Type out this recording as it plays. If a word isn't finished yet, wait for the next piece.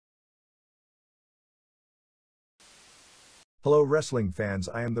Hello wrestling fans,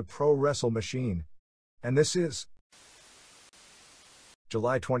 I am the ProWrestleMachine. And this is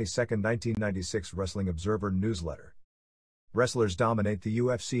July 22, 1996 Wrestling Observer Newsletter. Wrestlers dominate the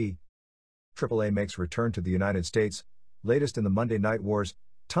UFC. AAA makes return to the United States. Latest in the Monday Night Wars.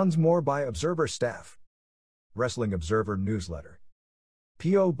 Tons more by Observer staff. Wrestling Observer Newsletter.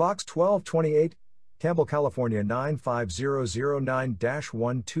 P.O. Box 1228, Campbell, California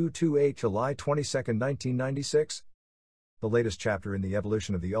 95009-1228 July 22, 1996. The latest chapter in the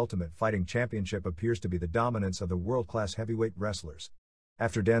evolution of the Ultimate Fighting Championship appears to be the dominance of the world-class heavyweight wrestlers.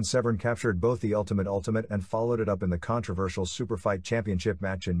 After Dan Severn captured both the Ultimate and followed it up in the controversial Superfight Championship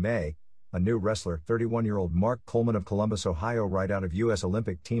match in May, a new wrestler, 31-year-old Mark Coleman of Columbus, Ohio, right out of U.S.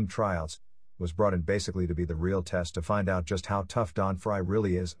 Olympic team tryouts, was brought in basically to be the real test to find out just how tough Don Fry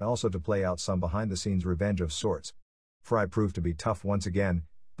really is, and also to play out some behind-the-scenes revenge of sorts. Fry proved to be tough once again,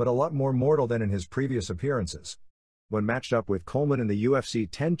 but a lot more mortal than in his previous appearances. When matched up with Coleman in the UFC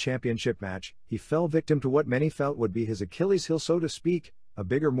 10 championship match, he fell victim to what many felt would be his Achilles heel, so to speak, a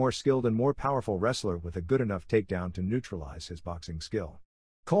bigger, more skilled and more powerful wrestler with a good enough takedown to neutralize his boxing skill.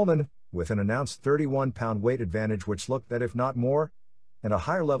 Coleman, with an announced 31-pound weight advantage which looked that if not more, and a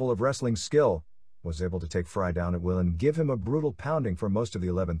higher level of wrestling skill, was able to take Fry down at will and give him a brutal pounding for most of the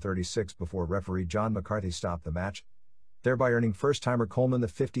 11:36 before referee John McCarthy stopped the match, thereby earning first-timer Coleman the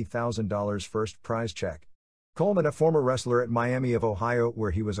 $50,000 first prize check. Coleman, a former wrestler at Miami of Ohio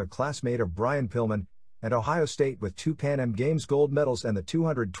where he was a classmate of Brian Pillman, and Ohio State with 2 Pan Am Games gold medals and the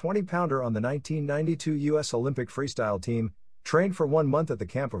 220-pounder on the 1992 U.S. Olympic freestyle team, trained for 1 month at the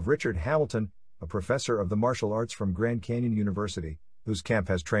camp of Richard Hamilton, a professor of the martial arts from Grand Canyon University, whose camp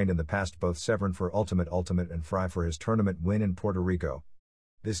has trained in the past both Severn for Ultimate and Fry for his tournament win in Puerto Rico.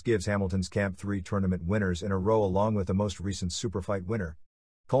 This gives Hamilton's camp 3 tournament winners in a row along with the most recent Superfight winner.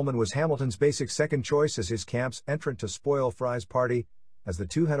 Coleman was Hamilton's basic second choice as his camp's entrant to spoil Fry's party, as the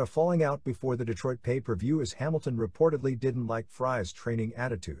two had a falling out before the Detroit pay-per-view as Hamilton reportedly didn't like Fry's training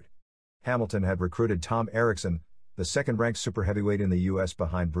attitude. Hamilton had recruited Tom Erickson, the second-ranked super heavyweight in the U.S.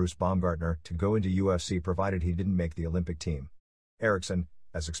 behind Bruce Baumgartner, to go into UFC provided he didn't make the Olympic team. Erickson,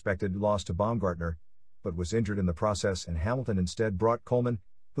 as expected, lost to Baumgartner, but was injured in the process, and Hamilton instead brought Coleman,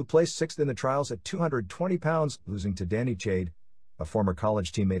 who placed 6th in the trials at 220 pounds, losing to Danny Chade, a former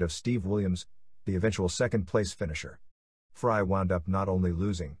college teammate of Steve Williams, the eventual second-place finisher. Fry wound up not only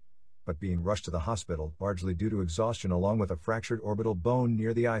losing, but being rushed to the hospital, largely due to exhaustion along with a fractured orbital bone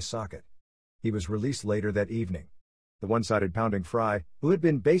near the eye socket. He was released later that evening. The one-sided pounding Fry, who had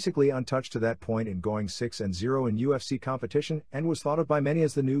been basically untouched to that point in going 6-0 in UFC competition and was thought of by many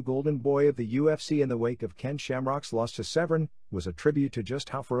as the new golden boy of the UFC in the wake of Ken Shamrock's loss to Severn, was a tribute to just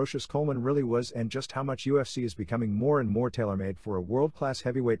how ferocious Coleman really was and just how much UFC is becoming more and more tailor-made for a world-class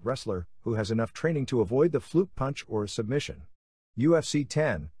heavyweight wrestler who has enough training to avoid the fluke punch or a submission. UFC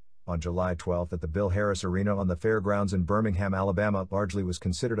 10, on July 12 at the Bill Harris Arena on the Fairgrounds in Birmingham, Alabama, largely was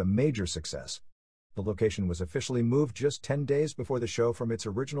considered a major success. The location was officially moved just 10 days before the show from its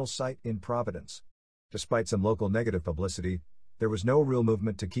original site in Providence. Despite some local negative publicity, there was no real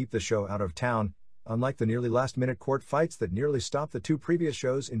movement to keep the show out of town, unlike the nearly last-minute court fights that nearly stopped the 2 previous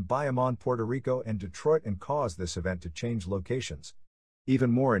shows in Bayamon, Puerto Rico and Detroit and caused this event to change locations.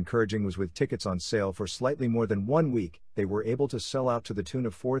 Even more encouraging was with tickets on sale for slightly more than 1 week, they were able to sell out to the tune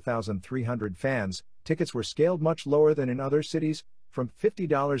of 4,300 fans. Tickets were scaled much lower than in other cities, from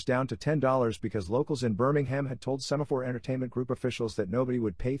 $50 down to $10 because locals in Birmingham had told Semaphore Entertainment Group officials that nobody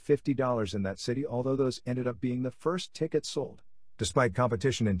would pay $50 in that city, although those ended up being the first tickets sold, despite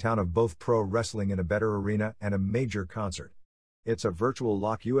competition in town of both pro wrestling in a better arena and a major concert. It's a virtual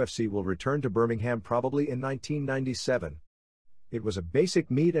lock. UFC will return to Birmingham probably in 1997. It was a basic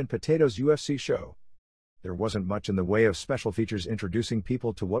meat and potatoes UFC show. There wasn't much in the way of special features introducing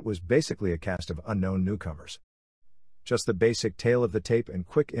people to what was basically a cast of unknown newcomers. Just the basic tale of the tape and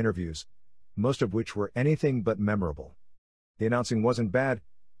quick interviews, most of which were anything but memorable. The announcing wasn't bad,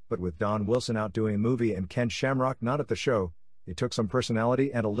 but with Don Wilson out doing a movie and Ken Shamrock not at the show, it took some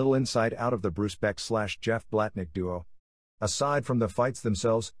personality and a little insight out of the Bruce Beck/Jeff Blatnick duo. Aside from the fights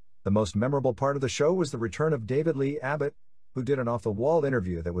themselves, the most memorable part of the show was the return of David Lee Abbott, who did an off-the-wall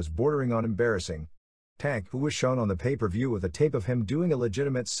interview that was bordering on embarrassing. Tank, who was shown on the pay-per-view with a tape of him doing a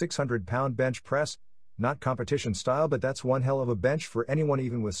legitimate 600-pound bench press, not competition style, but that's one hell of a bench for anyone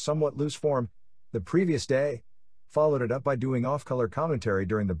even with somewhat loose form, the previous day, followed it up by doing off-color commentary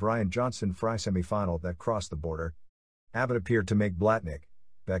during the Brian Johnson-Fry semifinal that crossed the border. Abbott appeared to make Blatnick,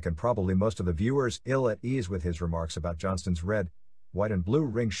 Beck and probably most of the viewers ill at ease with his remarks about Johnston's red, white and blue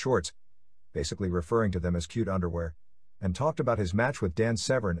ring shorts, basically referring to them as cute underwear, and talked about his match with Dan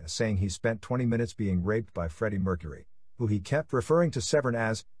Severn as saying he spent 20 minutes being raped by Freddie Mercury, who he kept referring to Severn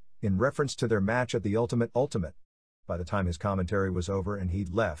as, in reference to their match at the Ultimate. By the time his commentary was over and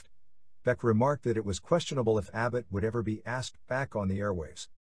he'd left, Beck remarked that it was questionable if Abbott would ever be asked back on the airwaves.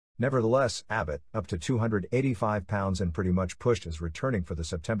 Nevertheless, Abbott, up to 285 pounds and pretty much pushed as returning for the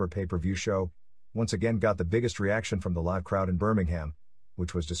September pay-per-view show, once again got the biggest reaction from the live crowd in Birmingham,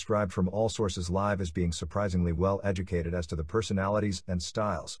 which was described from all sources live as being surprisingly well educated as to the personalities and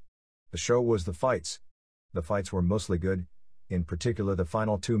styles. The show was the fights. The fights were mostly good, in particular the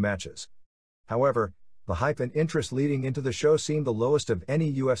final two matches. However, the hype and interest leading into the show seemed the lowest of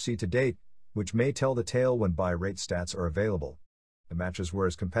any UFC to date, which may tell the tale when buy rate stats are available. The matches were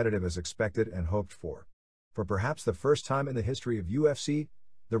as competitive as expected and hoped for. For perhaps the first time in the history of UFC,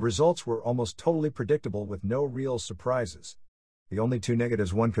 the results were almost totally predictable with no real surprises. The only two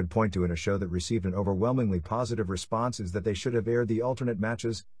negatives one could point to in a show that received an overwhelmingly positive response is that they should have aired the alternate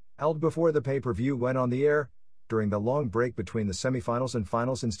matches, held before the pay-per-view went on the air, during the long break between the semifinals and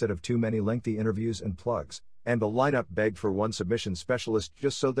finals instead of too many lengthy interviews and plugs, and the lineup begged for one submission specialist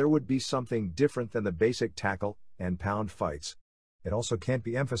just so there would be something different than the basic tackle and pound fights. It also can't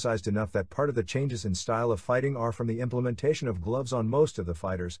be emphasized enough that part of the changes in style of fighting are from the implementation of gloves on most of the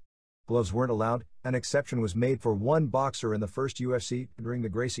fighters. Gloves weren't allowed, an exception was made for one boxer in the first UFC during the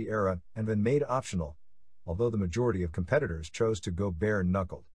Gracie era and then made optional, although the majority of competitors chose to go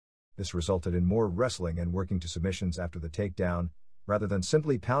bare-knuckled. This resulted in more wrestling and working to submissions after the takedown, rather than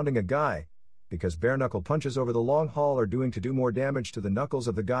simply pounding a guy, because bare-knuckle punches over the long haul are doing more damage to the knuckles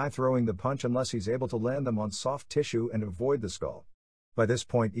of the guy throwing the punch unless he's able to land them on soft tissue and avoid the skull. By this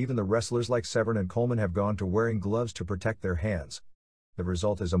point, even the wrestlers like Severn and Coleman have gone to wearing gloves to protect their hands. The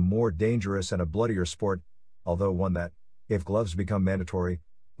result is a more dangerous and a bloodier sport, although one that, if gloves become mandatory,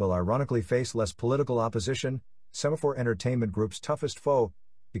 will ironically face less political opposition, Semaphore Entertainment Group's toughest foe,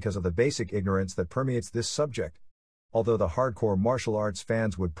 because of the basic ignorance that permeates this subject. Although the hardcore martial arts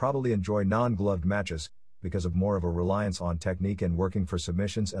fans would probably enjoy non-gloved matches, because of more of a reliance on technique and working for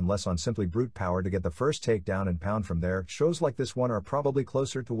submissions and less on simply brute power to get the first takedown and pound from there, shows like this one are probably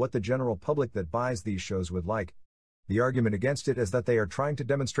closer to what the general public that buys these shows would like. The argument against it is that they are trying to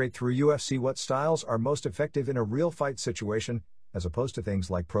demonstrate through UFC what styles are most effective in a real fight situation, as opposed to things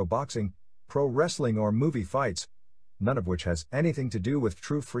like pro boxing, pro wrestling or movie fights, none of which has anything to do with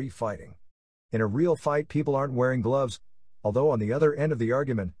true free fighting. In a real fight, people aren't wearing gloves, although on the other end of the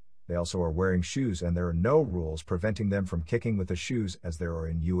argument, they also are wearing shoes and there are no rules preventing them from kicking with the shoes as there are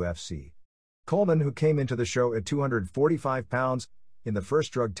in UFC. Coleman, who came into the show at 245 pounds, in the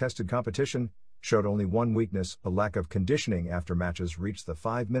first drug-tested competition, showed only one weakness, a lack of conditioning after matches reached the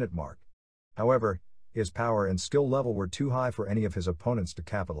 5-minute mark. However, his power and skill level were too high for any of his opponents to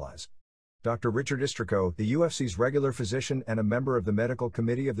capitalize. Dr. Richard Istrico, the UFC's regular physician and a member of the medical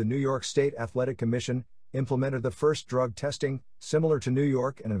committee of the New York State Athletic Commission, implemented the first drug testing, similar to New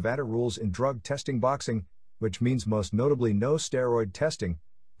York and Nevada rules in drug testing boxing, which means most notably no steroid testing,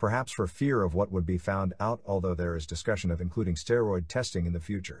 perhaps for fear of what would be found out, although there is discussion of including steroid testing in the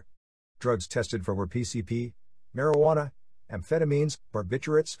future. Drugs tested for were PCP, marijuana, amphetamines,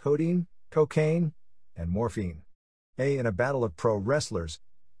 barbiturates, codeine, cocaine, and morphine. In a battle of pro wrestlers,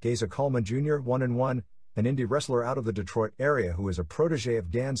 Geza Coleman Jr., 1-1, an indie wrestler out of the Detroit area who is a protege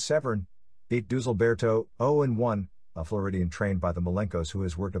of Dan Severn, beat Duzalberto, 0-1, a Floridian trained by the Malenkos who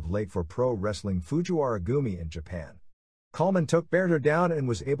has worked of late for pro wrestling Fujiwara Gumi in Japan. Coleman took Berto down and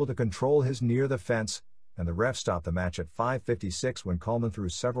was able to control his near the fence, and the ref stopped the match at 5:56 when Coleman threw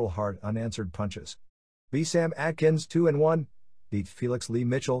several hard unanswered punches. Sam Atkins, 2-1, beat Felix Lee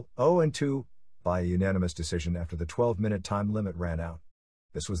Mitchell, 0-2, by a unanimous decision after the 12-minute time limit ran out.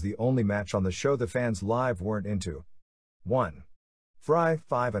 This was the only match on the show the fans live weren't into. 1. Fry,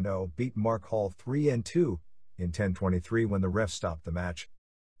 5-0, beat Mark Hall 3-2, in 10:23 when the ref stopped the match.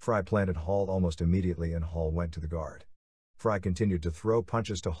 Fry planted Hall almost immediately and Hall went to the guard. Fry continued to throw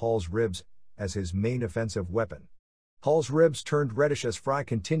punches to Hall's ribs, as his main offensive weapon. Hall's ribs turned reddish as Fry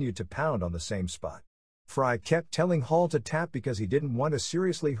continued to pound on the same spot. Fry kept telling Hall to tap because he didn't want to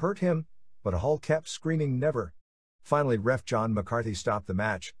seriously hurt him, but Hall kept screaming never. Finally, ref John McCarthy stopped the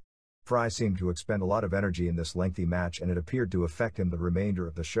match. Fry seemed to expend a lot of energy in this lengthy match and it appeared to affect him the remainder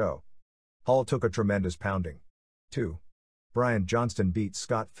of the show. Hall took a tremendous pounding. 2. Brian Johnston beat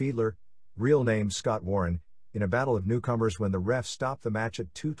Scott Fiedler, real name Scott Warren, in a battle of newcomers when the ref stopped the match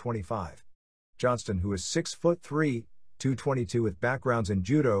at 2:25. Johnston, who is 6'3", 222 with backgrounds in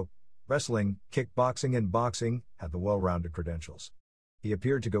judo, wrestling, kickboxing and boxing, had the well-rounded credentials. He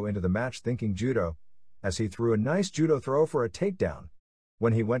appeared to go into the match thinking judo, as he threw a nice judo throw for a takedown.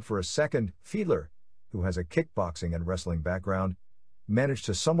 When he went for a second, Fiedler, who has a kickboxing and wrestling background, managed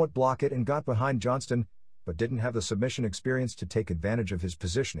to somewhat block it and got behind Johnston, but didn't have the submission experience to take advantage of his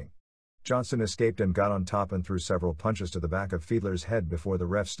positioning. Johnston escaped and got on top and threw several punches to the back of Fiedler's head before the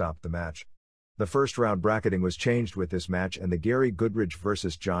ref stopped the match. The first round bracketing was changed with this match, and the Gary Goodridge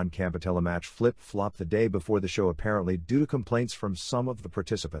vs. John Campetella match flip-flopped the day before the show, apparently due to complaints from some of the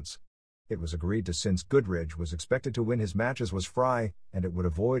participants. It was agreed to, since Goodridge was expected to win his matches was Fry, and it would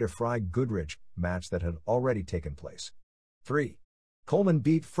avoid a Fry-Goodridge match that had already taken place. 3. Coleman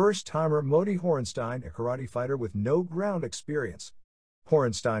beat first-timer Moti Horenstein, a karate fighter with no ground experience.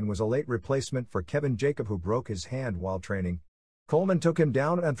 Horenstein was a late replacement for Kevin Jacob, who broke his hand while training. Coleman took him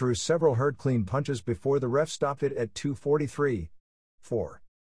down and threw several hard-clean punches before the ref stopped it at 2:43. 4.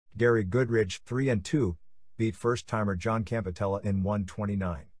 Gary Goodridge, 3-2, beat first-timer John Campetella in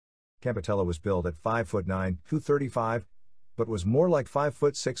 1:29. Campetella was billed at 5'9", 235, but was more like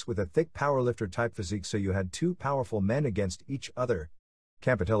 5'6" with a thick powerlifter-type physique, so you had two powerful men against each other.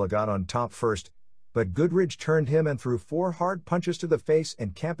 Campetella got on top first, but Goodridge turned him and threw 4 hard punches to the face,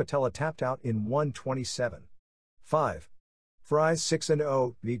 and Campetella tapped out in 1:27. 5. Fry,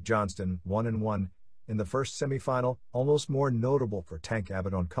 6-0, beat Johnston, 1-1, in the first semifinal, almost more notable for Tank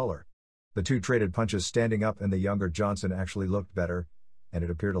Abbott on color. The two traded punches standing up, and the younger Johnston actually looked better, and it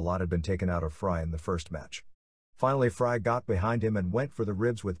appeared a lot had been taken out of Fry in the first match. Finally, Fry got behind him and went for the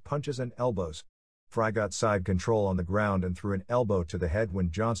ribs with punches and elbows. Fry got side control on the ground and threw an elbow to the head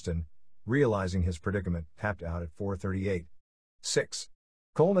when Johnston, realizing his predicament, tapped out at 4:38. 6.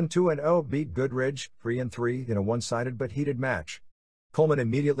 Coleman, 2-0, beat Goodridge, 3-3, in a one-sided but heated match. Coleman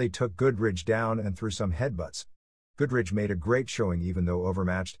immediately took Goodridge down and threw some headbutts. Goodridge made a great showing even though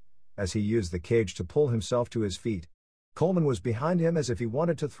overmatched, as he used the cage to pull himself to his feet. Coleman was behind him as if he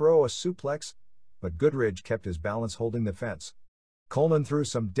wanted to throw a suplex, but Goodridge kept his balance holding the fence. Coleman threw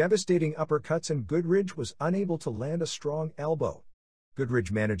some devastating uppercuts and Goodridge was unable to land a strong elbow.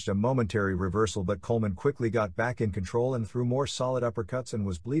 Goodridge managed a momentary reversal, but Coleman quickly got back in control and threw more solid uppercuts and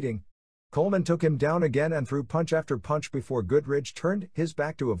was bleeding. Coleman took him down again and threw punch after punch before Goodridge turned his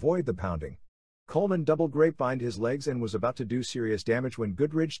back to avoid the pounding. Coleman double grapevined his legs and was about to do serious damage when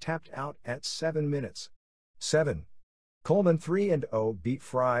Goodridge tapped out at 7 minutes. 7. Coleman, 3-0, beat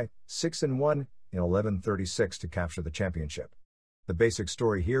Fry, 6-1, in 11:36 to capture the championship. The basic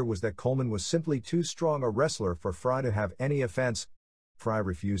story here was that Coleman was simply too strong a wrestler for Fry to have any offense. Fry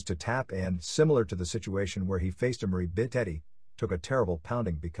refused to tap and, similar to the situation where he faced Emery Bitetti, took a terrible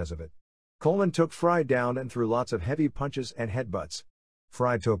pounding because of it. Coleman took Fry down and threw lots of heavy punches and headbutts.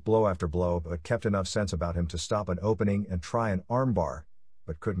 Fry took blow after blow but kept enough sense about him to stop an opening and try an armbar,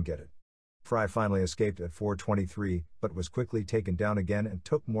 but couldn't get it. Fry finally escaped at 4:23 but was quickly taken down again and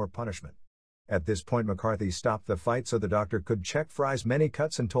took more punishment. At this point, McCarthy stopped the fight so the doctor could check Fry's many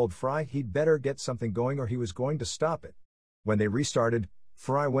cuts and told Fry he'd better get something going or he was going to stop it. When they restarted,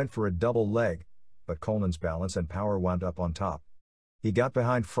 Fry went for a double leg, but Coleman's balance and power wound up on top. He got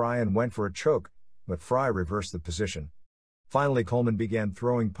behind Fry and went for a choke, but Fry reversed the position. Finally, Coleman began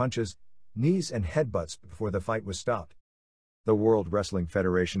throwing punches, knees and headbutts before the fight was stopped. The World Wrestling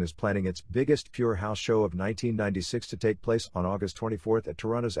Federation is planning its biggest Pure House show of 1996 to take place on August 24 at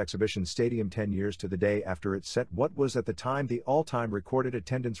Toronto's Exhibition Stadium, 10 years to the day after it set what was at the time the all-time recorded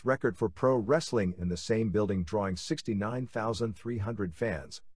attendance record for pro wrestling in the same building, drawing 69,300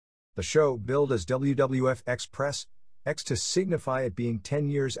 fans. The show, billed as WWF Express X to signify it being 10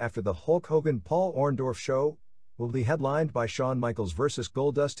 years after the Hulk Hogan-Paul Orndorff show, will be headlined by Shawn Michaels vs.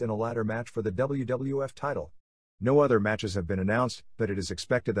 Goldust in a ladder match for the WWF title. No other matches have been announced, but it is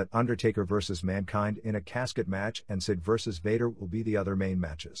expected that Undertaker vs. Mankind in a casket match and Sid vs. Vader will be the other main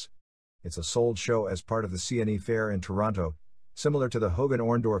matches. It's a sold show as part of the CNE Fair in Toronto, similar to the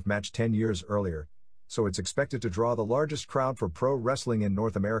Hogan-Orndorff match 10 years earlier, so it's expected to draw the largest crowd for pro wrestling in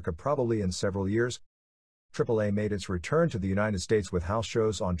North America probably in several years. AAA made its return to the United States with house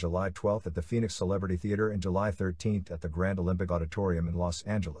shows on July 12 at the Phoenix Celebrity Theater and July 13 at the Grand Olympic Auditorium in Los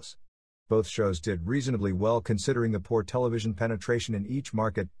Angeles. Both shows did reasonably well considering the poor television penetration in each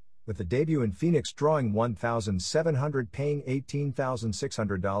market, with the debut in Phoenix drawing 1,700 paying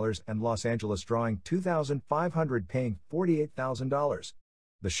 $18,600 and Los Angeles drawing 2,500 paying $48,000.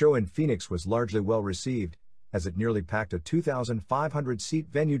 The show in Phoenix was largely well received, as it nearly packed a 2,500-seat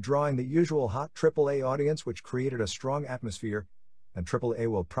venue drawing the usual hot AAA audience, which created a strong atmosphere, and AAA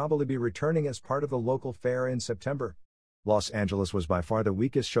will probably be returning as part of the local fair in September. Los Angeles was by far the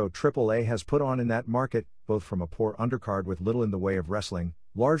weakest show AAA has put on in that market, both from a poor undercard with little in the way of wrestling,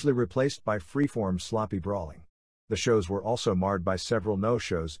 largely replaced by freeform sloppy brawling. The shows were also marred by several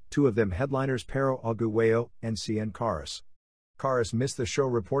no-shows, two of them headliners Pero Aguayo and Cien Caras. Caras missed the show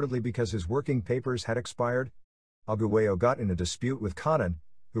reportedly because his working papers had expired. Aguayo got in a dispute with Conan,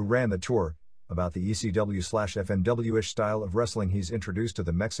 who ran the tour, about the ECW/FMW-ish style of wrestling he's introduced to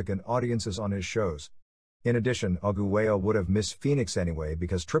the Mexican audiences on his shows. In addition, Arguello would have missed Phoenix anyway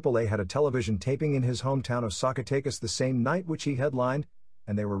because AAA had a television taping in his hometown of Zacatecas the same night which he headlined,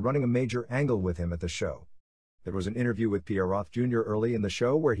 and they were running a major angle with him at the show. There was an interview with Pierre Roth Jr. early in the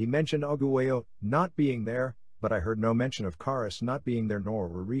show where he mentioned Arguello not being there, but I heard no mention of Caris not being there nor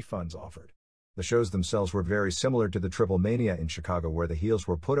were refunds offered. The shows themselves were very similar to the Triple Mania in Chicago where the heels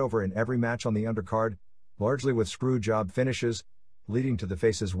were put over in every match on the undercard, largely with screw job finishes, leading to the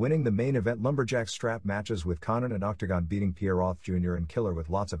faces winning the main event lumberjack strap matches with Conan and Octagon beating Pierre Roth Jr. and Killer with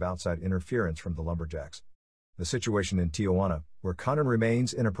lots of outside interference from the lumberjacks. The situation in Tijuana, where Conan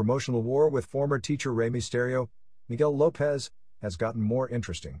remains in a promotional war with former teacher Rey Mysterio, Miguel Lopez, has gotten more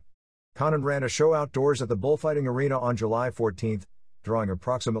interesting. Conan ran a show outdoors at the Bullfighting Arena on July 14, drawing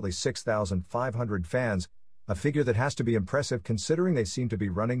approximately 6,500 fans, a figure that has to be impressive considering they seem to be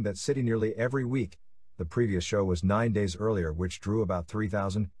running that city nearly every week. The previous show was 9 days earlier, which drew about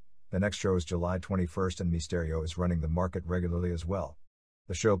 3,000. The next show is July 21st, and Mysterio is running the market regularly as well.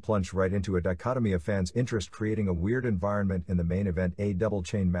 The show plunged right into a dichotomy of fans' interest, creating a weird environment in the main event, a double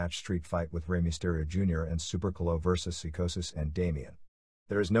chain match street fight with Rey Mysterio Jr. and Super Calo versus Psicosis and Damien.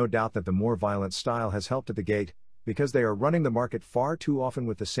 There is no doubt that the more violent style has helped at the gate, because they are running the market far too often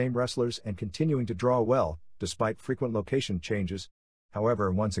with the same wrestlers and continuing to draw well, despite frequent location changes.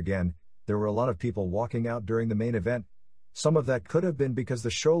 However, once again, there were a lot of people walking out during the main event. Some of that could have been because the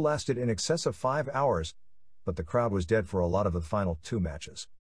show lasted in excess of 5 hours, but the crowd was dead for a lot of the final 2 matches.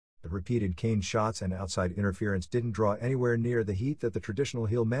 The repeated cane shots and outside interference didn't draw anywhere near the heat that the traditional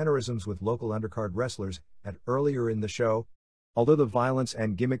heel mannerisms with local undercard wrestlers had earlier in the show. Although the violence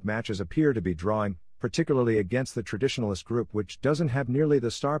and gimmick matches appear to be drawing, particularly against the traditionalist group, which doesn't have nearly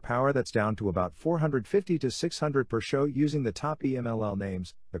the star power that's down to about 450 to 600 per show using the top EMLL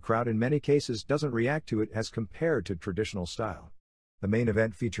names, the crowd in many cases doesn't react to it as compared to traditional style. The main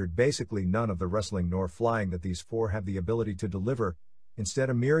event featured basically none of the wrestling nor flying that these 4 have the ability to deliver, instead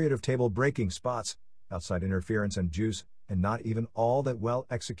a myriad of table-breaking spots, outside interference and juice, and not even all that well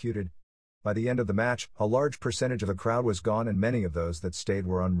executed. By the end of the match, a large percentage of the crowd was gone and many of those that stayed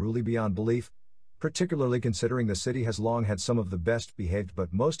were unruly beyond belief, particularly considering the city has long had some of the best behaved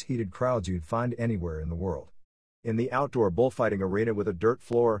but most heated crowds you'd find anywhere in the world. In the outdoor bullfighting arena with a dirt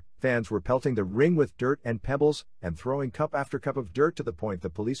floor, fans were pelting the ring with dirt and pebbles, and throwing cup after cup of dirt to the point the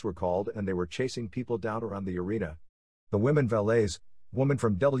police were called and they were chasing people down around the arena. The women valets, woman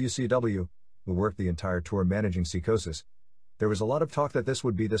from WCW, who worked the entire tour managing Psicosis. There was a lot of talk that this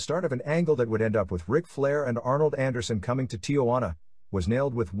would be the start of an angle that would end up with Ric Flair and Arnold Anderson coming to Tijuana, was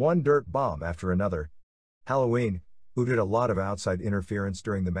nailed with one dirt bomb after another. Halloween, who did a lot of outside interference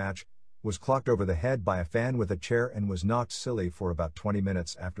during the match, was clocked over the head by a fan with a chair and was knocked silly for about 20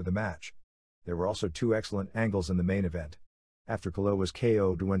 minutes after the match. There were also 2 excellent angles in the main event. After Calo was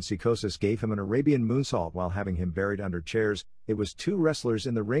KO'd when Psicosis gave him an Arabian moonsault while having him buried under chairs, it was 2 wrestlers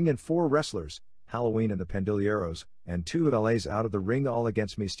in the ring and 4 wrestlers, Halloween and the Pandilleros, and 2 valets out of the ring, all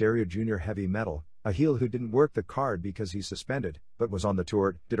against Mysterio Jr. Heavy Metal, a heel who didn't work the card because he's suspended, but was on the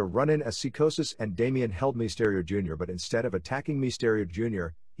tour, did a run-in as Psicosis and Damien held Mysterio Jr. but instead of attacking Mysterio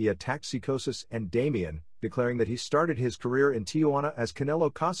Jr., he attacked Psicosis and Damien, declaring that he started his career in Tijuana as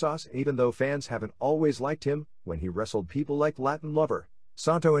Canelo Casas even though fans haven't always liked him when he wrestled people like Latin Lover,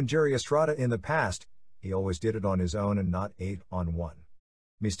 Santo and Jerry Estrada in the past. He always did it on his own and not 8-on-1.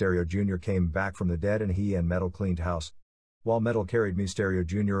 Mysterio Jr. came back from the dead and he and Metal cleaned house. While Metal carried Mysterio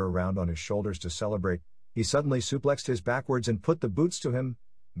Jr. around on his shoulders to celebrate, he suddenly suplexed his backwards and put the boots to him,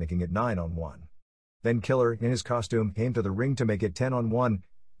 making it 9-on-1. Then Killer, in his costume, came to the ring to make it 10-on-1,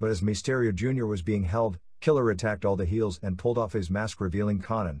 but as Mysterio Jr. was being held, Killer attacked all the heels and pulled off his mask revealing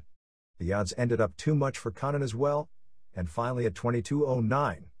Conan. The odds ended up too much for Conan as well, and finally at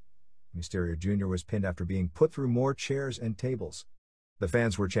 22:09, Mysterio Jr. was pinned after being put through more chairs and tables. The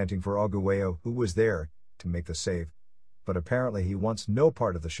fans were chanting for Arguello, who was there, to make the save, but apparently he wants no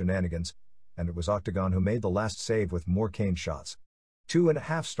part of the shenanigans, and it was Octagon who made the last save with more cane shots.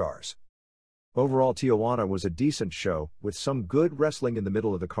 2.5 stars. Overall, Tijuana was a decent show, with some good wrestling in the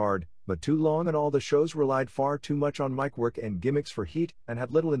middle of the card, but too long, and all the shows relied far too much on mic work and gimmicks for heat, and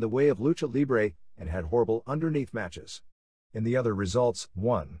had little in the way of lucha libre, and had horrible underneath matches. In the other results,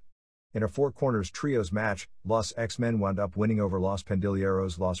 1. In a Four Corners Trios match, Los X-Men wound up winning over Los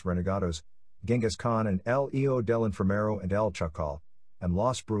Pandilleros, Los Renegados, Genghis Khan and El Hijo del Enfermero and El Chacal, and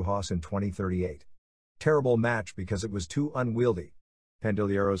Los Brujas in 2038. Terrible match because it was too unwieldy.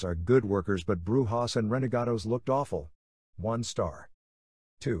 Pandilleros are good workers but Brujas and Renegados looked awful. 1 star.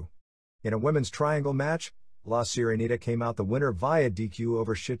 2. In a women's triangle match, La Sirenita came out the winner via DQ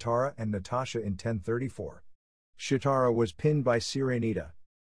over Shitara and Natasha in 10:34. Shitara was pinned by Sirenita.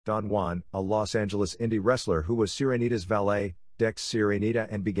 Don Juan, a Los Angeles indie wrestler who was Sirenita's valet, decked Sirenita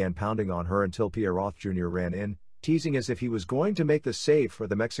and began pounding on her until Pierre Roth Jr. ran in, teasing as if he was going to make the save for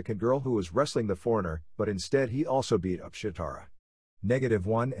the Mexican girl who was wrestling the foreigner, but instead he also beat up Shitara.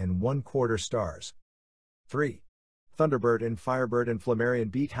 -1 1/4 stars. 3. Thunderbird and Firebird and Flammarion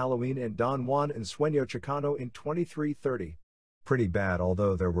beat Halloween and Don Juan and Sueño Chicano in 23:30. Pretty bad,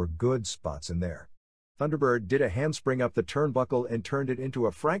 although there were good spots in there. Thunderbird did a handspring up the turnbuckle and turned it into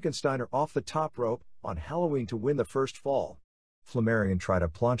a Frankensteiner off the top rope on Halloween to win the first fall. Flammarion tried a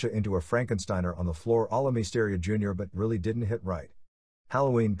plancha into a Frankensteiner on the floor a la Mysterio Jr. but really didn't hit right.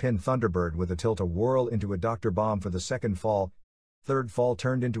 Halloween pinned Thunderbird with a tilt-a-whirl into a Dr. Bomb for the second fall. Third fall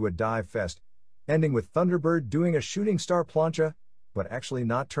turned into a dive fest, ending with Thunderbird doing a shooting star plancha, but actually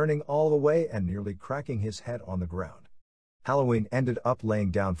not turning all the way and nearly cracking his head on the ground. Halloween ended up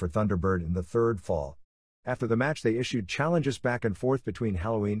laying down for Thunderbird in the third fall. After the match they issued challenges back and forth between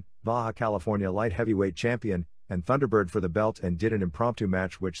Halloween, Baja California light heavyweight champion, and Thunderbird for the belt and did an impromptu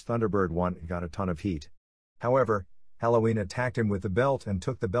match which Thunderbird won and got a ton of heat. However, Halloween attacked him with the belt and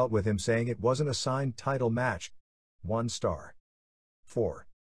took the belt with him, saying it wasn't a signed title match. 1 star. 4.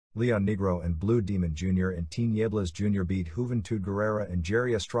 Leon Negro and Blue Demon Jr. and Tinieblas Jr. beat Juventud Guerrera and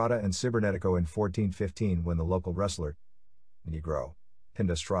Jerry Estrada and Cibernetico in 14:15 when the local wrestler, Negro, pinned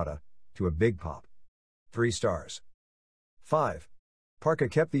Estrada to a big pop. 3 stars. 5. Parka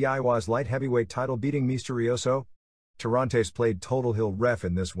kept the Iowa's light heavyweight title beating Misterioso. Tirantes played Total Hill ref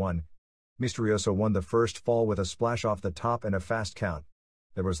in this one. Misterioso won the first fall with a splash off the top and a fast count.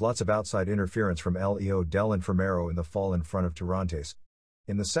 There was lots of outside interference from Leo del Enfermero in the fall in front of Tirantes.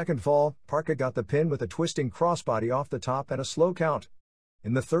 In the second fall, Parka got the pin with a twisting crossbody off the top and a slow count.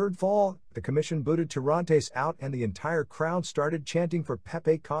 In the third fall, the commission booted Tirantes out and the entire crowd started chanting for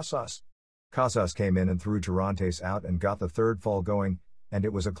Pepe Casas. Casas came in and threw Tirantes out and got the third fall going, and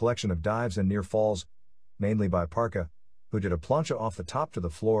it was a collection of dives and near falls, mainly by Parka, who did a plancha off the top to the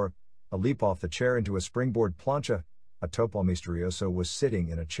floor, a leap off the chair into a springboard plancha, a tope while Misterioso was sitting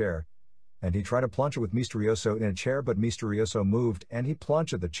in a chair, and he tried a plancha with Misterioso in a chair but Misterioso moved and he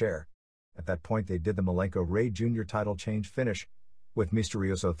plancha'd the chair. At that point they did the Malenko Ray Jr. title change finish, with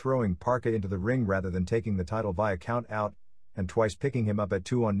Misterioso throwing Parka into the ring rather than taking the title via count out, and twice picking him up at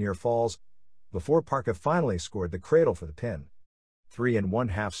 2 on near falls, before Parka finally scored the cradle for the pin. 3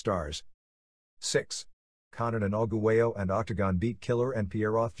 1/2 stars. 6. Conan and Arguello and Octagon beat Killer and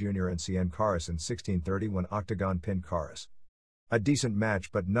Pierre Roth Jr. and Cien Caras in 16:30 when Octagon pinned Caras. A decent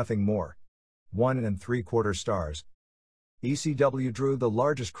match but nothing more. 1 3/4 stars. ECW drew the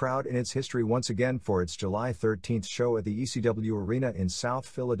largest crowd in its history once again for its July 13th show at the ECW Arena in South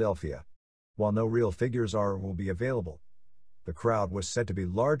Philadelphia. While no real figures are or will be available, the crowd was said to be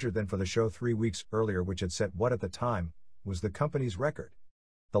larger than for the show 3 weeks earlier, which had set what at the time was the company's record.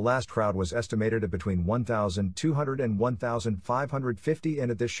 The last crowd was estimated at between 1,200 and 1,550,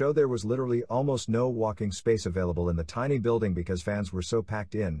 and at this show there was literally almost no walking space available in the tiny building because fans were so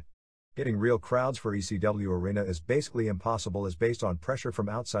packed in. Getting real crowds for ECW Arena is basically impossible as based on pressure from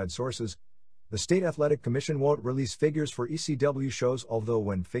outside sources. The State Athletic Commission won't release figures for ECW shows, although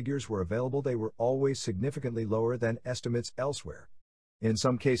when figures were available they were always significantly lower than estimates elsewhere. In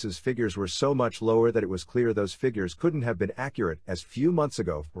some cases figures were so much lower that it was clear those figures couldn't have been accurate, as few months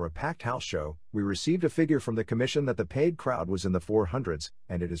ago for a packed house show, we received a figure from the commission that the paid crowd was in the 400s,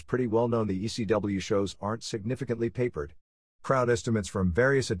 and it is pretty well known the ECW shows aren't significantly papered. Crowd estimates from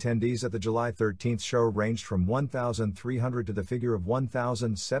various attendees at the July 13th show ranged from 1,300 to the figure of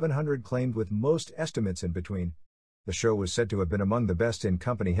 1,700 claimed, with most estimates in between. The show was said to have been among the best in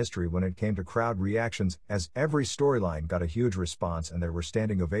company history when it came to crowd reactions, as every storyline got a huge response and there were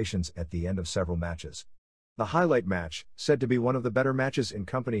standing ovations at the end of several matches. The highlight match, said to be one of the better matches in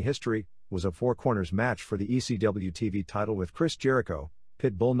company history, was a Four Corners match for the ECW TV title with Chris Jericho,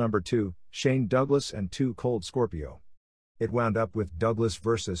 Pitbull No. 2, Shane Douglas and 2 Cold Scorpio. It wound up with Douglas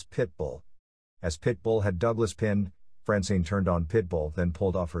versus Pitbull. As Pitbull had Douglas pinned, Francine turned on Pitbull, then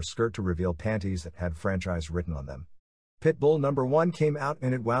pulled off her skirt to reveal panties that had franchise written on them. Pitbull No. 1 came out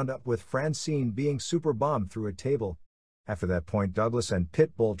and it wound up with Francine being super bombed through a table. After that point Douglas and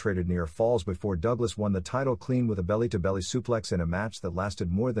Pitbull traded near falls before Douglas won the title clean with a belly-to-belly suplex in a match that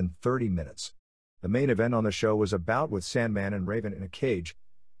lasted more than 30 minutes. The main event on the show was a bout with Sandman and Raven in a cage,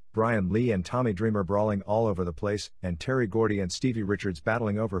 Brian Lee and Tommy Dreamer brawling all over the place, and Terry Gordy and Stevie Richards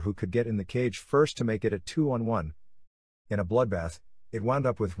battling over who could get in the cage first to make it a 2-on-1. In a bloodbath, it wound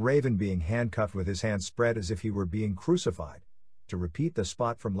up with Raven being handcuffed with his hands spread as if he were being crucified. to repeat the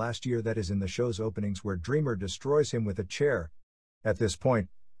spot from last year that is in the show's openings where Dreamer destroys him with a chair. At this point,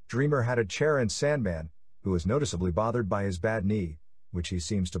 Dreamer had a chair and Sandman, who was noticeably bothered by his bad knee, which he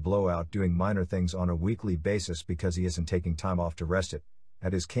seems to blow out doing minor things on a weekly basis because he isn't taking time off to rest it,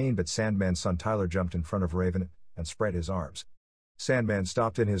 at his cane, but Sandman's son Tyler jumped in front of Raven and spread his arms. Sandman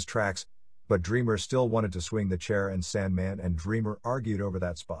stopped in his tracks, but Dreamer still wanted to swing the chair and Sandman and Dreamer argued over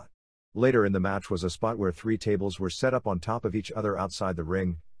that spot. Later in the match was a spot where 3 tables were set up on top of each other outside the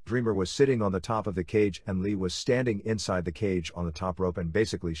ring. Dreamer was sitting on the top of the cage and Lee was standing inside the cage on the top rope and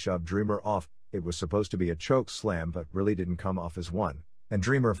basically shoved Dreamer off. It was supposed to be a choke slam but really didn't come off as one, and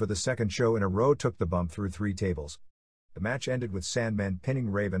Dreamer for the second show in a row took the bump through 3 tables. The match ended with Sandman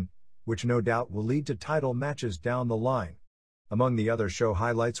pinning Raven, which no doubt will lead to title matches down the line. Among the other show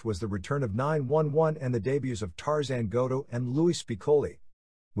highlights was the return of 911 and the debuts of Tarzan Goto and Louis Spicolli.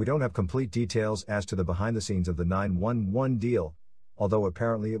 We don't have complete details as to the behind the scenes of the 911 deal, although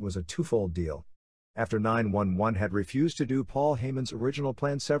apparently it was a twofold deal. After 911 had refused to do Paul Heyman's original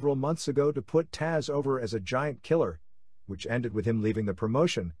plan several months ago to put Taz over as a giant killer, which ended with him leaving the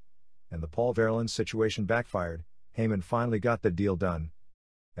promotion, and the Paul Verlaine situation backfired, Heyman finally got the deal done.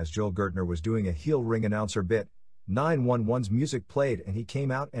 As Joel Gertner was doing a heel ring announcer bit, 911's music played and he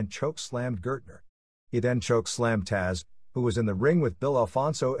came out and choke-slammed Gertner. He then choke-slammed Taz, who was in the ring with Bill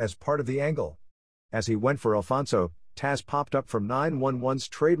Alfonso as part of the angle. As he went for Alfonso, Taz popped up from 911's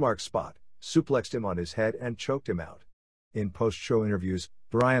trademark spot, suplexed him on his head and choked him out. In post-show interviews,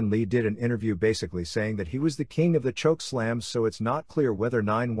 Brian Lee did an interview basically saying that he was the king of the choke slams, so it's not clear whether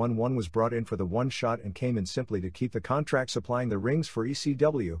 911 was brought in for the one shot and came in simply to keep the contract supplying the rings for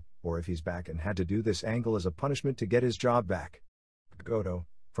ECW, or if he's back and had to do this angle as a punishment to get his job back. Goto,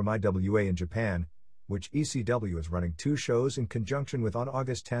 from IWA in Japan, which ECW is running 2 shows in conjunction with on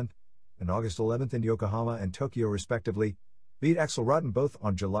August 10th and August 11th in Yokohama and Tokyo respectively, beat Axel Rotten both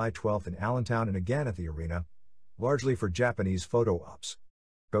on July 12th in Allentown and again at the arena, largely for Japanese photo ops.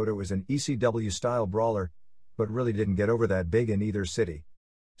 Goto is an ECW-style brawler, but really didn't get over that big in either city.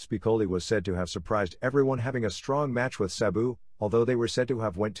 Spicolli was said to have surprised everyone having a strong match with Sabu, although they were said to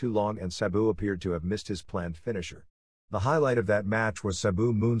have went too long and Sabu appeared to have missed his planned finisher. The highlight of that match was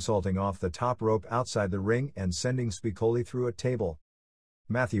Sabu moonsaulting off the top rope outside the ring and sending Spicolli through a table.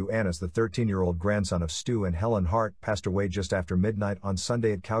 Matthew Annis, the 13-year-old grandson of Stu and Helen Hart, passed away just after midnight on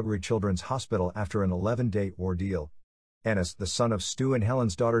Sunday at Calgary Children's Hospital after an 11-day ordeal. Annis, the son of Stu and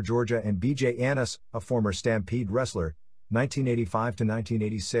Helen's daughter Georgia and BJ Annis, a former Stampede wrestler, 1985 to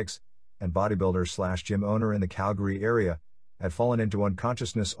 1986, and bodybuilder/gym owner in the Calgary area, had fallen into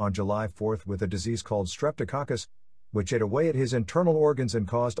unconsciousness on July 4th with a disease called streptococcus, which ate away at his internal organs and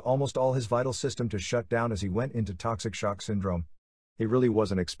caused almost all his vital system to shut down as he went into toxic shock syndrome. He really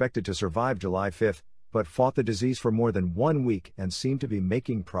wasn't expected to survive July 5th, but fought the disease for more than 1 week and seemed to be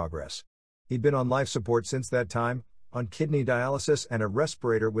making progress. He'd been on life support since that time, on kidney dialysis and a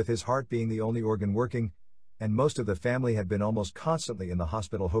respirator with his heart being the only organ working, and most of the family had been almost constantly in the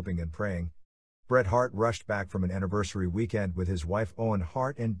hospital hoping and praying. Bret Hart rushed back from an anniversary weekend with his wife Owen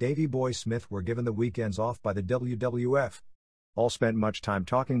Hart, and Davey Boy Smith were given the weekends off by the WWF. All spent much time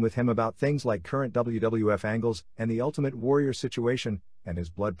talking with him about things like current WWF angles and the Ultimate Warrior situation, and his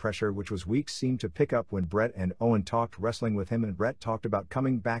blood pressure, which was weak, seemed to pick up when Bret and Owen talked wrestling with him and Bret talked about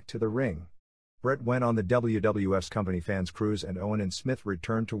coming back to the ring. Bret went on the WWF's Company Fans Cruise and Owen and Smith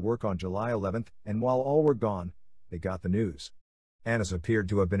returned to work on July 11th, and while all were gone, they got the news. Annis appeared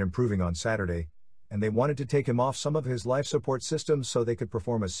to have been improving on Saturday, and they wanted to take him off some of his life support systems so they could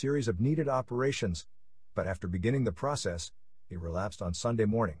perform a series of needed operations, but after beginning the process, he relapsed on Sunday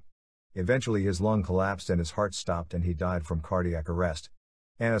morning. Eventually his lung collapsed and his heart stopped and he died from cardiac arrest.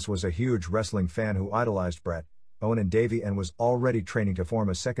 Annis was a huge wrestling fan who idolized Bret, Owen and Davey and was already training to form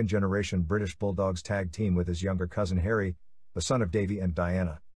a second-generation British Bulldogs tag team with his younger cousin Harry, the son of Davey and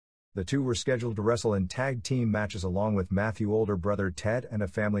Diana. The two were scheduled to wrestle in tag team matches along with Matthew's older brother Ted and a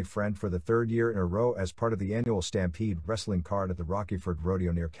family friend for the 3rd year in a row as part of the annual Stampede Wrestling card at the Rockyford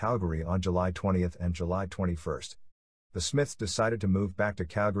Rodeo near Calgary on July 20th and July 21st. The Smiths decided to move back to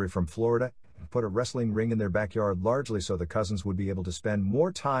Calgary from Florida and put a wrestling ring in their backyard largely so the cousins would be able to spend more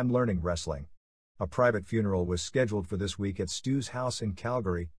time learning wrestling. A private funeral was scheduled for this week at Stu's house in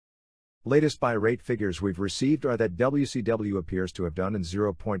Calgary. Latest buy rate figures we've received are that WCW appears to have done in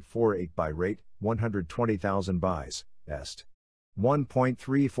 0.48 buy rate, 120,000 buys, est.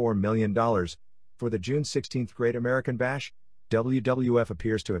 $1.34 million. For the June 16th Great American Bash, WWF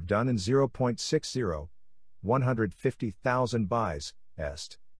appears to have done in 0.60, 150,000 buys,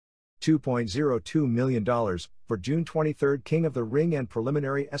 est. $2.02 million, for June 23, King of the Ring, and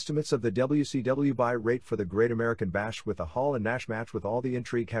preliminary estimates of the WCW buy rate for the Great American Bash with the Hall and Nash match with all the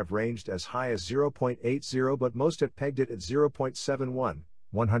intrigue have ranged as high as 0.80, but most have pegged it at 0.71,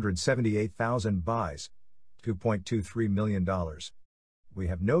 178,000 buys, $2.23 million. We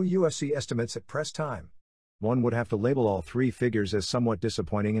have no UFC estimates at press time. One would have to label all three figures as somewhat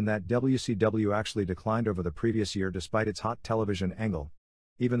disappointing in that WCW actually declined over the previous year despite its hot television angle.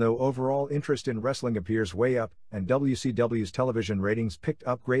 Even though overall interest in wrestling appears way up, and WCW's television ratings picked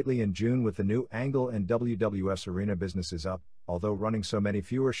up greatly in June with the new angle and WWF's arena business is up, although running so many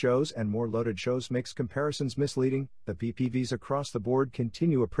fewer shows and more loaded shows makes comparisons misleading, the PPVs across the board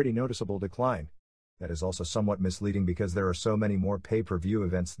continue a pretty noticeable decline. That is also somewhat misleading because there are so many more pay-per-view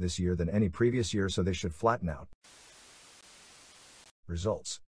events this year than any previous year, so they should flatten out.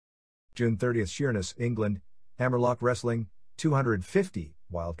 Results. June 30th, Sheerness, England, Hammerlock Wrestling, 250,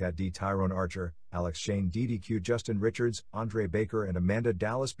 Wildcat D. Tyrone Archer, Alex Shane DDQ, Justin Richards, Andre Baker and Amanda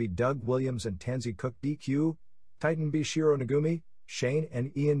Dallas B. Doug Williams and Tansy Cook DQ, Titan B. Shiro Nagumi, Shane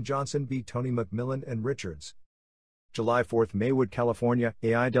and Ian Johnson B. Tony McMillan and Richards. July 4th, Maywood, California,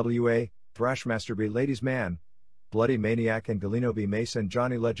 AIWA, Thrashmaster B. Ladies Man, Bloody Maniac and Galeno B. Mason,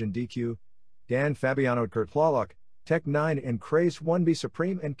 Johnny Legend DQ, Dan Fabiano Kurt Plawlock, Tech 9 and Crazed 1 B.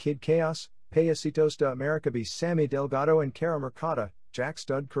 Supreme and Kid Chaos, Payasitos de America B. Sammy Delgado and Cara Mercada, Jack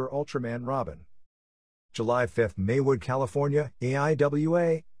Stud Kerr Ultraman Robin. July 5th, Maywood, California,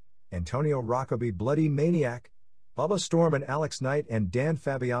 AIWA, Antonio Rocco B. Bloody Maniac, Bubba Storm and Alex Knight and Dan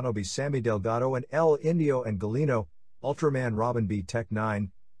Fabiano B. Sammy Delgado and El Indio and Galeno, Ultraman Robin B. Tech 9,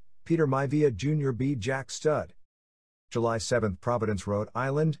 Peter Maivia Jr. B. Jack Stud. July 7th, Providence, Rhode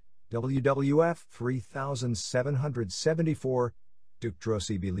Island, WWF 3774, Duke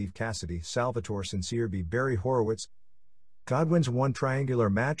Drosy B. Leaf Cassidy, Salvatore Sincere B. Barry Horowitz, Godwin's one triangular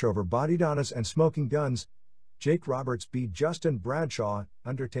match over Bodydonnas and Smoking Guns, Jake Roberts B. Justin Bradshaw,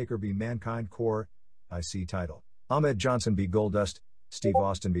 Undertaker B. Mankind Core, IC title, Ahmed Johnson B. Goldust, Steve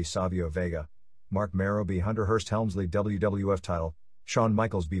Austin B. Savio Vega, Mark Marrow B. Hunter Hearst Helmsley WWF title, Shawn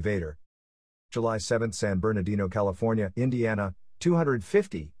Michaels B. Vader. July 7th, San Bernardino, California, Indiana,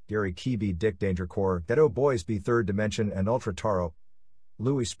 250, Gary Key B. Dick Danger Core, Ghetto Boys B. Third Dimension and Ultra Taro,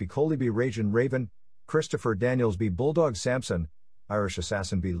 Louis Spicoli B. Ragin' Raven, Christopher Daniels B. Bulldog Sampson, Irish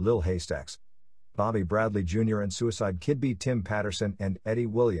Assassin B. Lil Haystacks, Bobby Bradley Jr. and Suicide Kid B. Tim Patterson and Eddie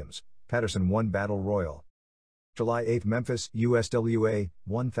Williams, Patterson 1 Battle Royal. July 8th, Memphis, USWA,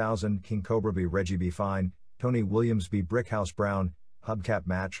 1000, King Cobra B. Reggie B. Fine, Tony Williams B. Brickhouse Brown, Hubcap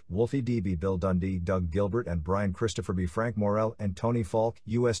Match, Wolfie D. B. Bill Dundee, Doug Gilbert and Brian Christopher B. Frank Morrell and Tony Falk,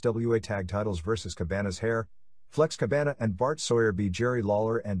 USWA Tag Titles vs. Cabana's Hair, Flex Cabana and Bart Sawyer B. Jerry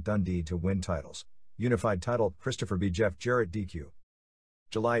Lawler and Dundee to win titles. Unified title, Christopher B. Jeff Jarrett DQ.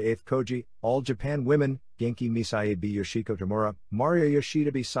 July 8th, Koji, All Japan Women, Genki Misae B. Yoshiko Tamura, Mario Yoshida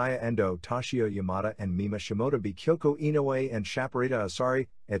B. Saya Endo, Toshio Yamada and Mima Shimoda B. Kyoko Inoue and Shaparita Asari,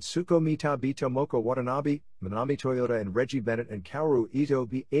 Etsuko Mita B. Tomoko Watanabe, Manami Toyota and Reggie Bennett and Kaoru Ito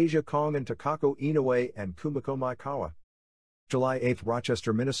B. Asia Kong and Takako Inoue and Kumiko Maikawa. July 8th,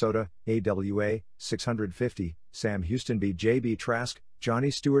 Rochester, Minnesota, AWA, 650, Sam Houston B. J.B. Trask,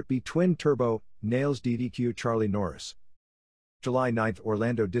 Johnny Stewart B. Twin Turbo, Nails DDQ Charlie Norris. July 9th,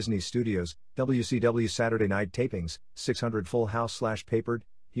 Orlando Disney Studios, WCW Saturday Night Tapings, 600 Full House/Papered,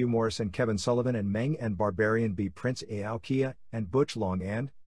 Hugh Morris and Kevin Sullivan and Meng and Barbarian B. Prince Aokia and Butch Long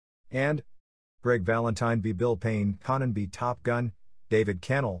and Greg Valentine B. Bill Payne, Conan B. Top Gun, David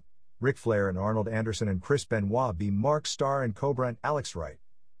Cannell, Ric Flair and Arnold Anderson and Chris Benoit B. Mark Starr and Cobra and Alex Wright,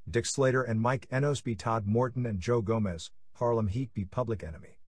 Dick Slater and Mike Enos B. Todd Morton and Joe Gomez, Harlem Heat B. Public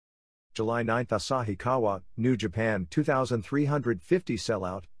Enemy. July 9th, Asahi Kawa, New Japan, 2350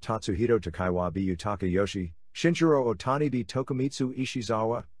 Sellout, Tatsuhito Takaiwa B. Yutaka Yoshi, Shinjiro Otani B. Tokumitsu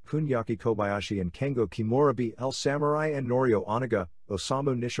Ishizawa, Kunyaki Kobayashi and Kengo Kimura B. El Samurai and Norio Onaga,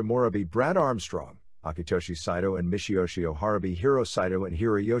 Osamu Nishimura B. Brad Armstrong, Akitoshi Saito and Michiyoshi Ohara B. Hiro Saito and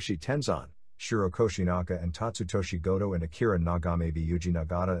Hiroyoshi Tenzan, Shiro Koshinaka and Tatsutoshi Goto and Akira Nagame B. Yuji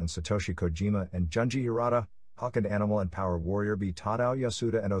Nagata and Satoshi Kojima and Junji Hirata, Hawk and Animal and Power Warrior B. Tadao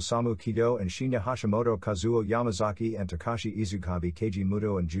Yasuda and Osamu Kido and Shinya Hashimoto, Kazuo Yamazaki and Takashi Izuka B. Keiji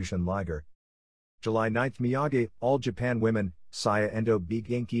Muto and Jushin Liger. July 9th, Miyagi, All Japan Women, Saya Endo B.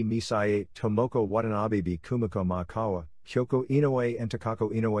 Genki Misae, Tomoko Watanabe B. Kumiko Maekawa, Kyoko Inoue and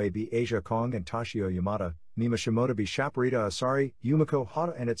Takako Inoue B. Asia Kong and Toshio Yamada, Mima Shimoda B. Shaparita Asari, Yumiko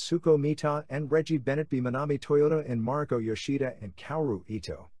Hara and Etsuko Mita and Reggie Bennett B. Manami Toyota and Mariko Yoshida and Kaoru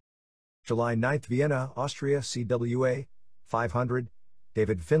Ito. July 9th, Vienna, Austria, CWA, 500,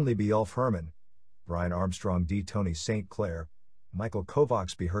 David Finley B. Ulf Herman, Brian Armstrong D. Tony St. Clair, Michael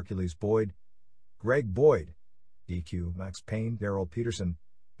Kovacs be Hercules Boyd, Greg Boyd, DQ Max Payne, Daryl Peterson,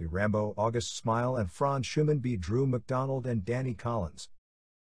 be Rambo, August Smile and Franz Schumann be Drew McDonald and Danny Collins.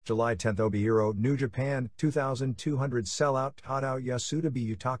 July 10th Obihiro, New Japan, 2,200 sellout, Tadao Yasuda be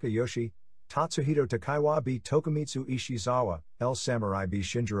Yutaka Yoshi, Tatsuhito Takaiwa be Tokumitsu Ishizawa, El Samurai be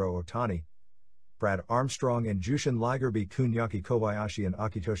Shinjiro Otani, Brad Armstrong and Jushin Liger be Kunyaki Kobayashi and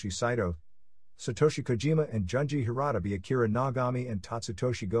Akitoshi Saito, Satoshi Kojima and Junji Hirata be Akira Nagami and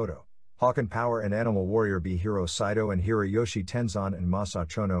Tatsutoshi Goto, Hawk and Power and Animal Warrior be Hiro Saito and Hiroyoshi Tenzan and Masa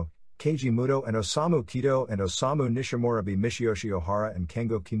Chono, Keiji Muto and Osamu Kido and Osamu Nishimura be Michiyoshi Ohara and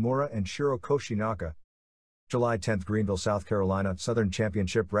Kengo Kimura and Shiro Koshinaka. July 10th Greenville, South Carolina, Southern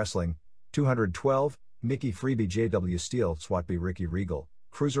Championship Wrestling, 212, Mickey Free be JW Steel, SWAT be Ricky Regal,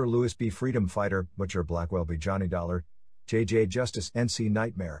 Cruiser Lewis be Freedom Fighter, Butcher Blackwell be Johnny Dollar, JJ Justice NC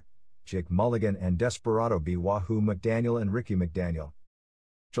Nightmare, Jake Mulligan and Desperado be Wahoo McDaniel and Ricky McDaniel.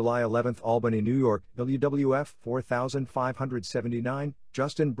 July 11th Albany, New York, WWF 4579,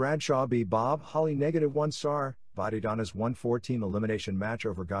 Justin Bradshaw be Bob Holly -1 star, bodied on his 114 elimination match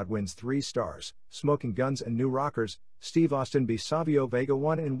over Godwin's 3 stars, Smoking Guns and New Rockers, Steve Austin be Savio Vega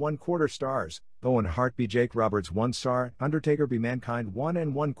 1 1/4 stars, Owen Hart be Jake Roberts 1 star, Undertaker be Mankind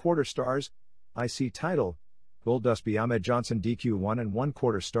 1 1/4 stars, IC title, Goldust be Ahmed Johnson DQ 1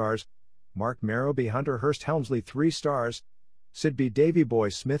 1/4 stars, Mark Marrow be Hunter Hearst Helmsley 3 stars, Sid be Davey Boy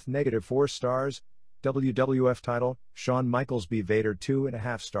Smith -4 stars, WWF title, Shawn Michaels be Vader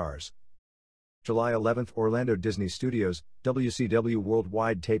 2.5 stars. July 11th Orlando Disney Studios, WCW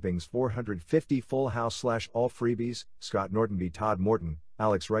Worldwide Tapings 450 Full House / All Freebies, Scott Norton be Todd Morton,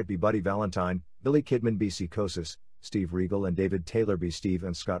 Alex Wright be Buddy Valentine, Billy Kidman be Psychosis, Steve Regal and David Taylor be Steve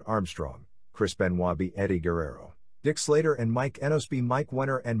and Scott Armstrong, Chris Benoit be Eddie Guerrero, Dick Slater and Mike Enos be Mike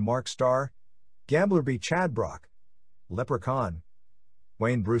Wenner and Mark Starr, Gambler be Chad Brock, Leprechaun,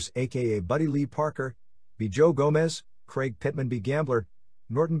 Wayne Bruce aka Buddy Lee Parker, be Joe Gomez, Craig Pittman be Gambler,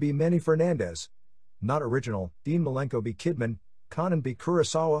 Norton be Manny Fernandez, Not Original, Dean Malenko be Kidman, Conan be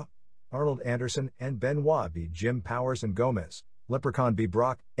Kurosawa, Arnold Anderson and Benoit be Jim Powers and Gomez, Leprechaun be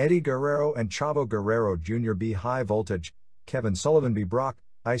Brock, Eddie Guerrero and Chavo Guerrero Jr. be High Voltage, Kevin Sullivan be Brock,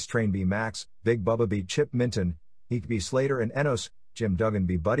 Ice Train be Max, Big Bubba be Chip Minton, Eek be Slater and Enos, Jim Duggan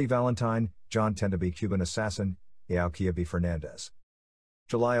be Buddy Valentine, John Tenta be Cuban Assassin, Aokia be Fernandez.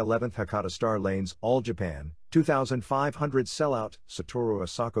 July 11th Hakata Star Lanes, All Japan, 2,500 sellout, Satoru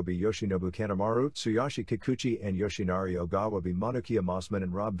Asako be Yoshinobu Kanemaru, Tsuyoshi Kikuchi and Yoshinari Ogawa be Monokia Mossman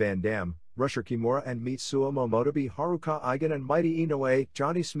and Rob Van Dam, Rusher Kimura and Mitsuo Momoto be Haruka Eigen and Mighty Inoue,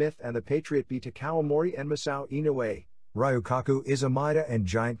 Johnny Smith and the Patriot be Takao Mori and Masao Inoue, Ryukaku Izumida and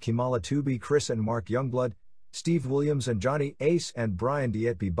Giant Kimala 2 be Chris and Mark Youngblood, Steve Williams and Johnny Ace and Brian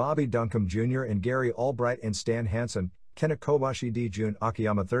Diet be Bobby Duncombe Jr. and Gary Albright and Stan Hansen, Kena Kobashi D. Jun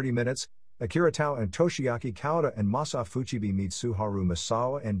Akiyama 30 minutes, Akira Tao and Toshiaki Kauda and Masa Fuchibi Mitsuharu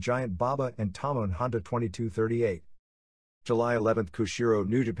Masawa and Giant Baba and Tamon Honda 2238. July 11th Kushiro,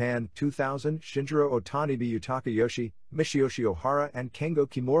 New Japan, 2000, Shinjiro Otani be Yutaka Yoshi, Michiyoshi Ohara and Kengo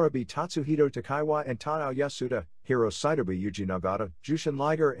Kimura be Tatsuhito Takaiwa and Tadao Yasuda, Hiro Saito be Yuji Nagata, Jushin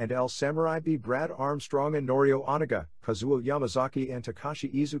Liger and El Samurai be Brad Armstrong and Norio Onaga, Kazuo Yamazaki and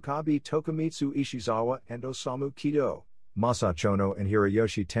Takashi Iizuka be Tokumitsu Ishizawa and Osamu Kido, Masa Chono and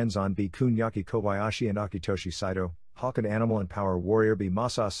Hiroyoshi Tenzan be Kunyaki Kobayashi and Akitoshi Saito, Hawk and Animal and Power Warrior be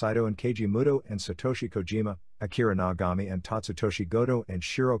Masa Saito and Keiji Muto and Satoshi Kojima, Akira Nagami and Tatsutoshi Goto and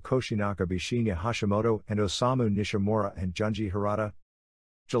Shiro Koshinaka be Shinya Hashimoto and Osamu Nishimura and Junji Hirata.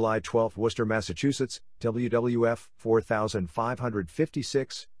 July 12, Worcester, Massachusetts, WWF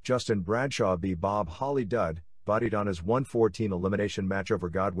 4556, Justin Bradshaw be Bob Holly Dud, bodied on his 114 elimination match over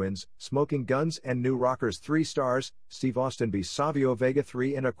Godwin's, Smoking Guns and New Rockers 3 stars, Steve Austin be Savio Vega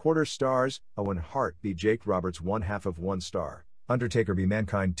 3 1/4 stars, Owen Hart be Jake Roberts 1/2 of 1 star, Undertaker be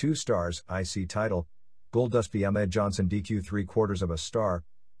Mankind 2 stars, IC title, Goldust be Ahmed Johnson DQ 3/4 of a star,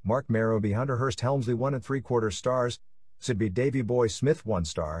 Mark Marrow be Hunter Hearst Helmsley 1 3/4 stars, Sid be Davey Boy Smith 1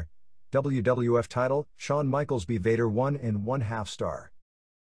 star, WWF title, Shawn Michaels be Vader 1 1/2 star.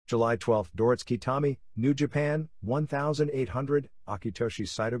 July 12th Doritz Kitami, New Japan, 1,800, Akitoshi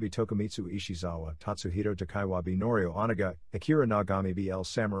Saito be Tokumitsu Ishizawa, Tatsuhito Takaiwa be Norio Onaga, Akira Nagami be El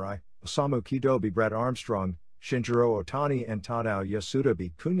Samurai, Osamu Kido be Brad Armstrong, Shinjiro Otani and Tadao Yasuda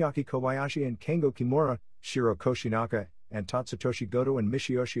be Kunyaki Kobayashi and Kengo Kimura, Shiro Koshinaka, and Tatsutoshi Goto and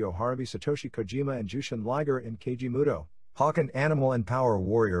Michiyoshi Ohara be Satoshi Kojima and Jushin Liger and Keiji Muto, Hawk and Animal and Power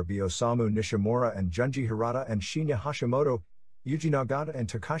Warrior be Osamu Nishimura and Junji Hirata and Shinya Hashimoto, Yuji Nagata and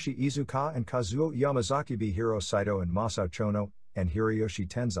Takashi Iizuka and Kazuo Yamazaki be Hiro Saito and Masa Chono, and Hiroyoshi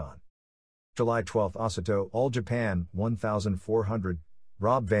Tenzan. July 12, Asato All Japan 1400.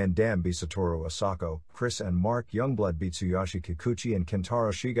 Rob Van Dam beat Satoru Asako, Chris and Mark Youngblood beat Tsuyoshi Kikuchi and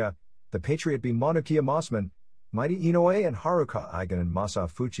Kentaro Shiga, The Patriot beat Monokia Mossman, Mighty Inoue and Haruka Eigen and Masa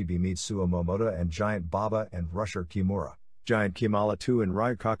Fuchibi meet Suo Momoda and Giant Baba and Rusher Kimura. Giant Kimala 2 and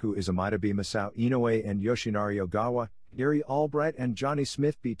Ryukaku Izumida beat Masao Inoue and Yoshinari Ogawa, Gary Albright and Johnny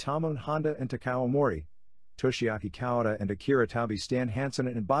Smith beat Tamon Honda and Takao Mori. Toshiaki Kawada and Akira Tabi Stan Hansen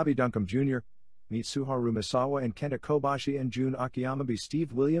and Bobby Duncombe Jr. meet Suharu Misawa and Kenta Kobashi and Jun Akiyama beat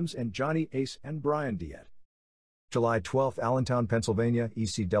Steve Williams and Johnny Ace and Brian Diet. July 12, Allentown, Pennsylvania,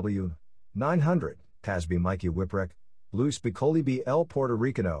 ECW 900. Taz beat Mikey Whipwreck, Luis Piccoli beat El Puerto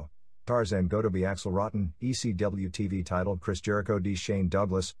Ricano, Tarzan Goto beat Axel Rotten, ECW TV title Chris Jericho d Shane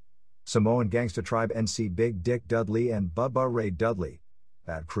Douglas, Samoan Gangsta Tribe NC Big Dick Dudley and Bubba Ray Dudley,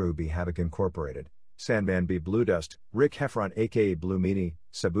 Bad Crew beat Havoc Incorporated, Sandman beat Blue Dust, Rick Heffron aka Blue Meanie,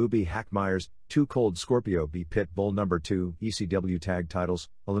 Sabu beat Hack Myers, Too Cold Scorpio beat Pit Bull No. 2, ECW tag titles,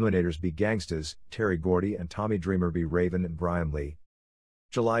 Eliminators beat Gangstas, Terry Gordy and Tommy Dreamer beat Raven and Brian Lee.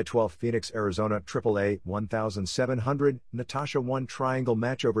 July 12, Phoenix, Arizona, AAA 1700, Natasha won triangle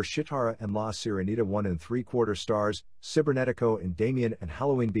match over Shitara and La Sirenita 1 3/4 stars, Cibernetico and Damien and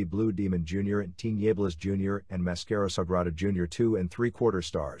Halloween beat Blue Demon Jr. and Teen Yebles Jr. and Mascara Sagrada Jr. 2 3/4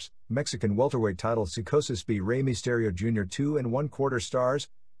 stars, Mexican welterweight title Psicosis beat Rey Mysterio Jr. 2 1/4 stars,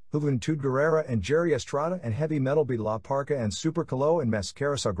 Juventud Guerrera and Jerry Estrada and Heavy Metal beat La Parca and Super Calo and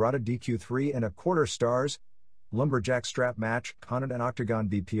Mascara Sagrada DQ 3 1/4 stars, Lumberjack strap match, Conan and Octagon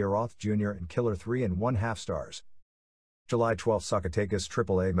beat Pierre Roth Jr. and Killer 3 1/2 stars. July 12, Zacatecas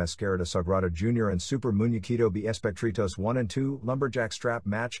AAA Mascarada Sagrada Jr. and Super Muñequito beat Espectritos 1 2, Lumberjack strap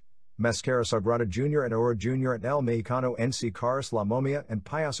match, Mascara Sagrada Jr. and Ora Jr. and El Mexicano NC Caras La Momia and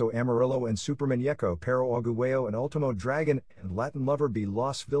Payaso Amarillo and Super Muñeco Pero Aguayo and Ultimo Dragon and Latin Lover beat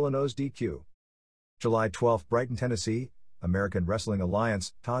Los Villanos DQ. July 12, Brighton, Tennessee, American Wrestling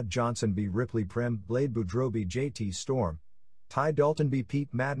Alliance, Todd Johnson beat Ripley Prim, Blade Boudreaux beat JT Storm, Ty Dalton beat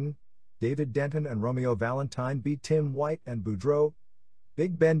Pete Madden, David Denton and Romeo Valentine beat Tim White and Boudreaux,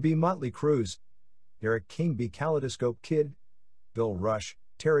 Big Ben beat Motley Cruz, Eric King beat Kaleidoscope Kid, Bill Rush,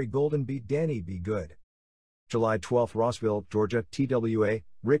 Terry Golden beat Danny B. Good. July 12, Rossville, Georgia, TWA,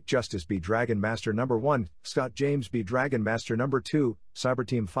 Rick Justice beat Dragon Master No. 1, Scott James beat Dragon Master No. 2,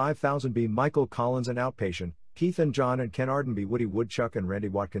 Cyberteam 5000 beat Michael Collins and Outpatient, Keith and John and Ken Arden beat Woody Woodchuck and Randy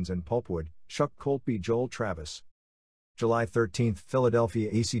Watkins and Pulpwood, Chuck Colt beat Joel Travis. July 13, Philadelphia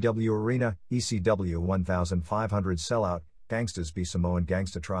ECW Arena, ECW 1500 sellout, Gangstas beat Samoan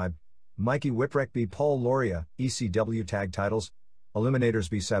Gangsta Tribe, Mikey Whipwreck beat Paul Loria, ECW tag titles, Eliminators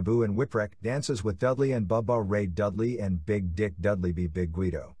beat Sabu and Whipwreck, Dances with Dudley and Bubba Ray Dudley and Big Dick Dudley beat Big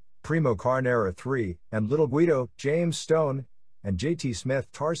Guido, Primo Carnera 3, and Little Guido, James Stone, and JT Smith,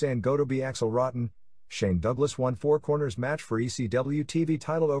 Tarzan Goto beat Axel Rotten, Shane Douglas won 4 corners match for ECW TV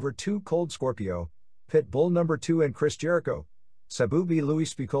title over Too Cold Scorpio, Pit Bull No. 2 and Chris Jericho, Sabu beat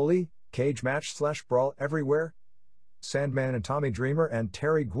Luis Piccoli, cage match / brawl everywhere, Sandman and Tommy Dreamer and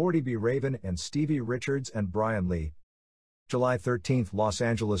Terry Gordy beat Raven and Stevie Richards and Brian Lee. July 13, Los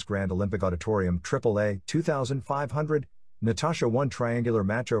Angeles Grand Olympic Auditorium AAA 2500, Natasha won triangular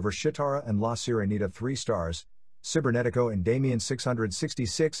match over Shitara and La Sirenita 3 stars, Cibernetico and Damien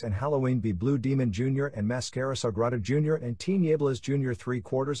 666 and Halloween beat Blue Demon Jr. and Mascara Sagrada Jr. and Teen Yebles Jr.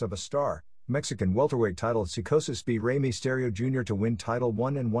 3/4 star, Mexican welterweight title Psicosis beat Rey Mysterio Jr. to win title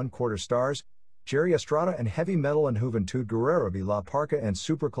 1 1/4 stars, Jerry Estrada and Heavy Metal and Juventud Guerrera beat La Parca and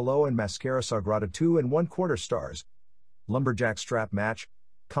Super Calo and Mascara Sagrada 2 1/4 stars, Lumberjack strap match,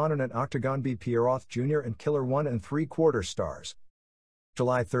 Conan and Octagon beat Pierre Roth Jr. and Killer 1 3/4 stars.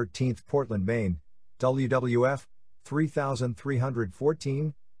 July 13, Portland, Maine, WWF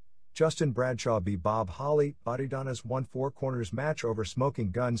 3314, Justin Bradshaw beat Bob Holly, Bodydonnas won 4 corners match over Smoking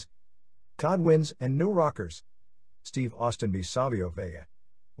Guns, Godwins and New Rockers, Steve Austin beat Savio Vega,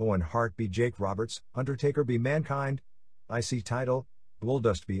 Owen Hart beat Jake Roberts, Undertaker beat Mankind, IC title,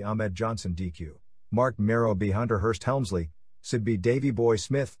 Goldust beat Ahmed Johnson DQ, Mark Mero beat Hunter Hearst Helmsley, Sid beat Davey Boy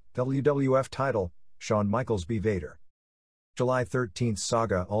Smith, WWF title, Shawn Michaels beat Vader. July 13,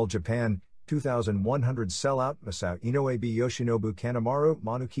 Saga All Japan 2100 sellout, Masao Inoue beat Yoshinobu Kanemaru,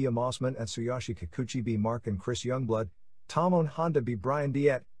 Monokia Mossman and Tsuyoshi Kikuchi beat Mark and Chris Youngblood, Tamon Honda beat Brian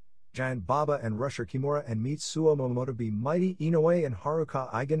Diet, Giant Baba and Rusher Kimura and Mitsuo Momoto beat Mighty Inoue and Haruka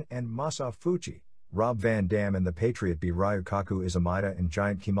Eigen and Masa Fuchi, Rob Van Dam and The Patriot beat Ryukaku Izumida and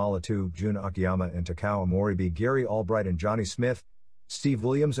Giant Kimala 2, Jun Akiyama and Takao Mori beat Gary Albright and Johnny Smith, Steve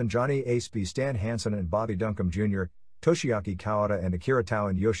Williams and Johnny Ace beat Stan Hansen and Bobby Duncombe Jr., Toshiaki Kawada and Akira Tao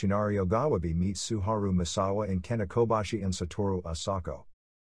and Yoshinari Ogawa beat Suharu Misawa and Kenta Kobashi and Satoru Asako.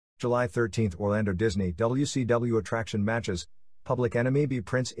 July 13th Orlando Disney WCW Attraction Matches, Public Enemy b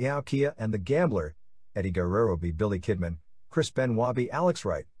Prince Iaukea and the Gambler, Eddie Guerrero b Billy Kidman, Chris Benoit b Alex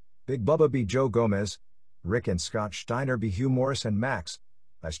Wright, Big Bubba b Joe Gomez, Rick and Scott Steiner b Hugh Morris and Max,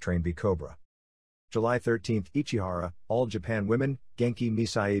 Ice Train b Cobra. July 13th Ichihara, All Japan Women, Genki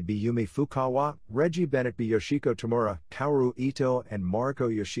Misae b Yumi Fukawa, Reggie Bennett b Yoshiko Tamura, Kaoru Ito and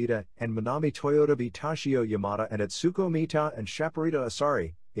Mariko Yoshida, and Manami Toyota b Tashio Yamada and Atsuko Mita and Shaparita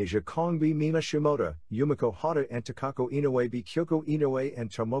Asari, Asia Kong b Mima Shimoda, Yumiko Hata and Takako Inoue b Kyoko Inoue and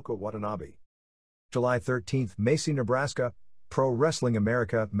Tomoko Watanabe. July 13th Macy, Nebraska, Pro Wrestling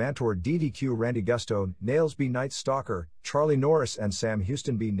America, Mantor DDQ Randy Gusto, Nails b Night Stalker, Charlie Norris and Sam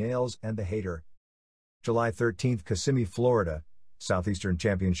Houston b Nails and The Hater. July 13th Kissimmee, Florida, Southeastern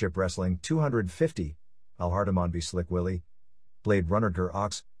Championship Wrestling 250, Al Hardiman b Slick Willie, Blade Runner Gur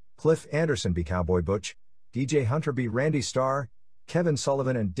Ox, Cliff Anderson b Cowboy Butch, DJ Hunter b Randy Starr, Kevin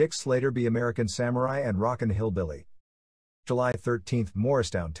Sullivan and Dick Slater b American Samurai and Rockin' Hillbilly. July 13th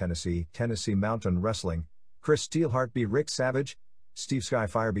Morristown, Tennessee, Tennessee Mountain Wrestling, Chris Steelheart b Rick Savage, Steve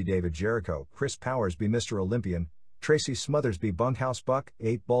Skyfire b David Jericho, Chris Powers b Mr. Olympian, Tracy Smothers b Bunkhouse Buck,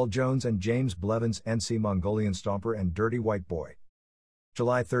 8-Ball Jones and James Blevins NC Mongolian Stomper and Dirty White Boy.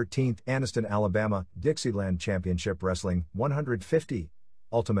 July 13th Anniston, Alabama, Dixieland Championship Wrestling 150,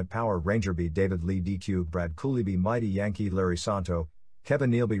 Ultimate Power Ranger b David Lee DQ, Brad Cooley b Mighty Yankee Larry Santo, Kevin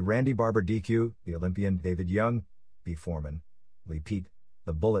Neal b Randy Barber DQ, The Olympian David Young, B Foreman, Lee Pete,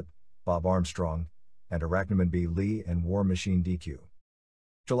 The Bullet, Bob Armstrong, and Arachnaman b Lee and War Machine DQ.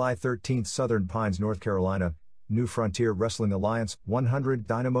 July 13th Southern Pines, North Carolina, New Frontier Wrestling Alliance 100,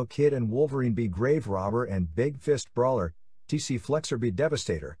 Dynamo Kid and Wolverine b Grave Robber and Big Fist Brawler, TC Flexer b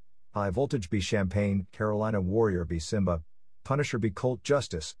Devastator, High Voltage b Champagne, Carolina Warrior b Simba, Punisher b Colt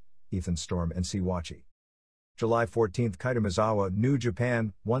Justice, Ethan Storm and Siwachi. July 14th Kaitamizawa, New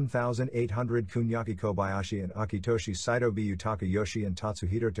Japan 1800, Kunyaki Kobayashi and Akitoshi Saito b Yutaka Yoshi and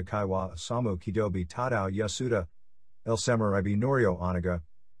Tatsuhito Takaiwa, Osamu Kido b Tadao Yasuda, El Samurai b Norio Onaga,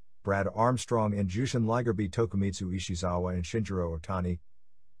 Brad Armstrong and Jushin Liger b Tokumitsu Ishizawa and Shinjiro Otani,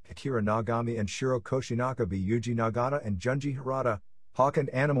 Akira Nagami and Shiro Koshinaka b Yuji Nagata and Junji Hirata, Hawk and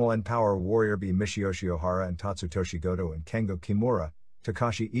Animal and Power Warrior b Michiyoshi Ohara and Tatsutoshi Goto and Kengo Kimura,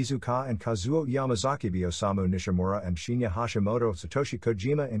 Takashi Izuka and Kazuo Yamazaki b Osamu Nishimura and Shinya Hashimoto, Satoshi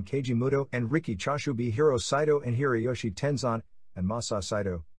Kojima and Keiji Muto and Riki Chashu b Hiro Saito and Hiroyoshi Tenzan, and Masa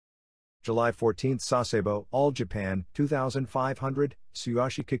Saito. July 14th Sasebo, All Japan 2500,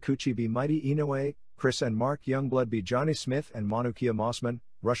 Tsuyoshi Kikuchi b Mighty Inoue, Chris and Mark Youngblood b Johnny Smith and Manukia Mossman,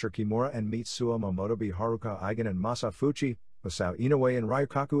 Rusher Kimura and Mitsuo Momoto b Haruka Eigen and Masa Fuchi, Masao Inoue and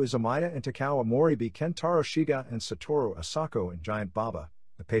Ryukaku Izumida and Takawa Mori b Kentaro Shiga and Satoru Asako and Giant Baba,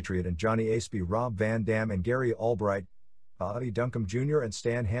 The Patriot and Johnny Ace b Rob Van Dam and Gary Albright, Audie Duncombe Jr. and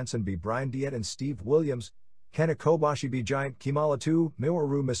Stan Hansen b Brian Diet and Steve Williams, Kena Kobashi b Giant Kimala 2,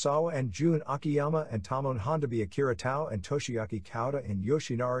 Minoru Misawa and Jun Akiyama and Tamon Honda b Akira Tao and Toshiaki Kauda and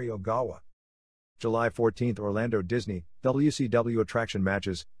Yoshinari Ogawa. July 14th Orlando Disney, WCW Attraction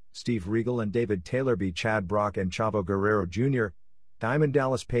Matches, Steve Regal and David Taylor b Chad Brock and Chavo Guerrero Jr., Diamond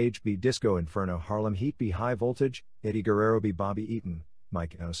Dallas Page b Disco Inferno, Harlem Heat b High Voltage, Eddie Guerrero b Bobby Eaton,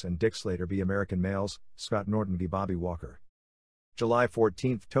 Mike Ennis and Dick Slater b American Males, Scott Norton b Bobby Walker. July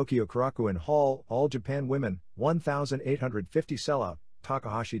 14th Tokyo Korakuen Hall, All Japan Women, 1850 Sellout,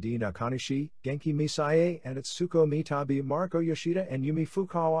 Takahashi D Nakanishi, Genki Misae and Atsuko Mita b Mariko Yoshida and Yumi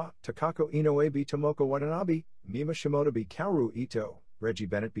Fukawa, Takako Inoue b Tomoko Watanabe, Mima Shimoda b Kaoru Ito, Reggie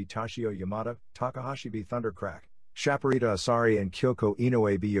Bennett b Tashio Yamada, Takahashi b Thundercrack, Shaparita Asari and Kyoko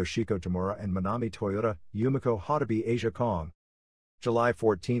Inoue b Yoshiko Tamura and Manami Toyota, Yumiko Hata b Asia Kong. July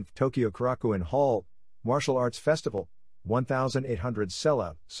 14th Tokyo Korakuen Hall, Martial Arts Festival, 1800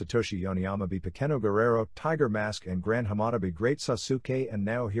 Sellout, Satoshi Yoniyama b Pequeno Guerrero, Tiger Mask and Grand Hamada b Great Sasuke and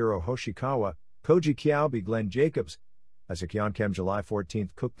Naohiro Hoshikawa, Koji Kiao b Glenn Jacobs, Isaac Yonkem. July 14th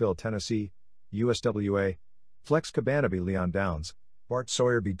Cookeville, Tennessee, USWA, Flex Cabana b Leon Downs, Bart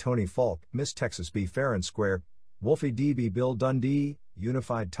Sawyer b Tony Falk, Miss Texas b Farron Square, Wolfie D b Bill Dundee,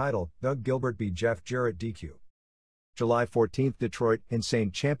 Unified Title, Doug Gilbert b Jeff Jarrett DQ. July 14th Detroit, Insane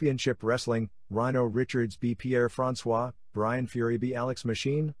Championship Wrestling, Rhino Richards b Pierre Francois, Brian Fury b Alex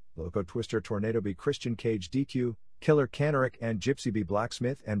Machine, Loco Twister Tornado b Christian Cage DQ, Killer Canarick and Gypsy b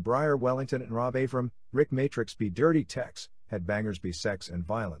Blacksmith and Briar Wellington and Rob Avram, Rick Matrix b Dirty Tex, Headbangers b Sex and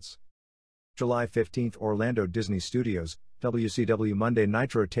Violence. July 15th Orlando Disney Studios, WCW Monday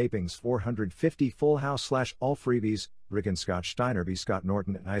Nitro Tapings 450 Full House / All Freebies, Rick and Scott Steiner b Scott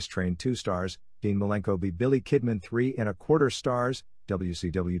Norton and Ice Train 2 stars, Dean Malenko b Billy Kidman 3¼ stars,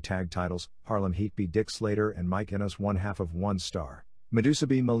 WCW Tag Titles, Harlem Heat b Dick Slater and Mike Ennis 1/2 of 1 star, Medusa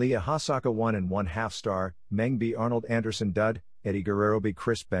B. Malia Hasaka 1 1/2 star, Meng B. Arnold Anderson dud, Eddie Guerrero B.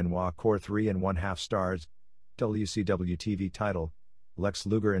 Chris Benoit Core 3 1/2 stars, WCW TV title, Lex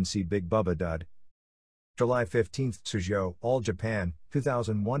Luger and C. Big Bubba dud. July 15, Tsujo, All Japan,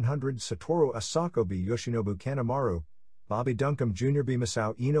 2100 Satoru Asako B. Yoshinobu Kanemaru, Bobby Duncombe Jr. B.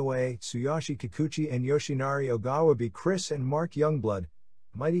 Masao Inoue, Tsuyoshi Kikuchi and Yoshinari Ogawa B. Chris and Mark Youngblood,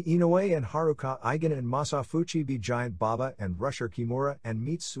 Mighty Inoue and Haruka Eigen and Masafuchi B. Giant Baba and Rusher Kimura and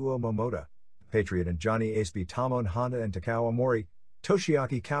Mitsuo Momota, Patriot and Johnny Ace B. Tamon Honda and Takawa Mori,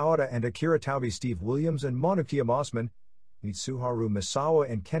 Toshiaki Kawada and Akira Taube Steve Williams and Monokia Mossman, Mitsuharu Misawa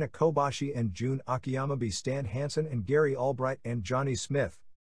and Kena Kobashi and Jun Akiyama B. Stan Hansen and Gary Albright and Johnny Smith.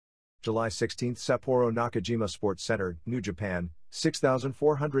 July 16, Sapporo Nakajima Sports Center, New Japan,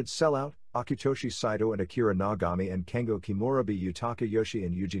 6,400 sellout, Akitoshi Saito and Akira Nagami and Kengo Kimura B. Yutaka Yoshi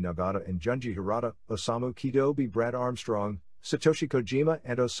and Yuji Nagata and Junji Hirata, Osamu Kido B. Brad Armstrong, Satoshi Kojima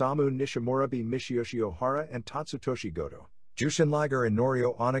and Osamu Nishimura B. Michiyoshi Ohara and Tatsutoshi Goto, Jushin Liger and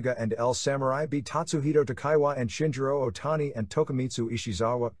Norio Onaga and El Samurai B. Tatsuhito Takaiwa and Shinjiro Otani and Tokumitsu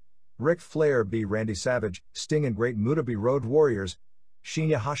Ishizawa, Ric Flair B. Randy Savage, Sting and Great Muta B. Road Warriors,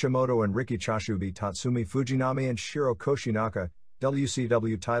 Shinya Hashimoto and Riki Chashu B. Tatsumi Fujinami and Shiro Koshinaka,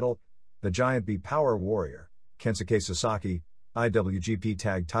 WCW title, The Giant B. Power Warrior, Kensuke Sasaki, IWGP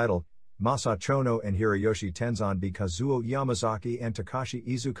Tag title, Masa Chono and Hiroyoshi Tenzan B. Kazuo Yamazaki and Takashi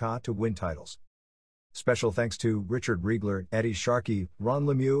Iizuka to win titles. Special thanks to Richard Riegler, Eddie Sharkey, Ron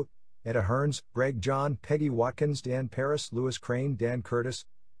Lemieux, Etta Hearns, Greg John, Peggy Watkins, Dan Paris, Louis Crane, Dan Curtis,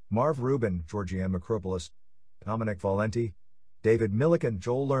 Marv Rubin, Georgianne Macropolis, Dominic Valenti, David Milliken,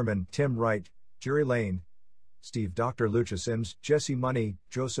 Joel Lerman, Tim Wright, Jerry Lane, Steve Dr. Lucha Sims, Jesse Money,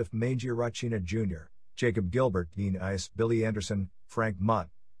 Joseph Mangiaracina Jr., Jacob Gilbert, Dean Ice, Billy Anderson, Frank Mott,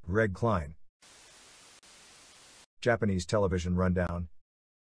 Greg Klein. Japanese Television Rundown.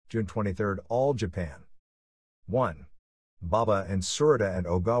 June 23, All Japan. 1. Baba and Tsuruta and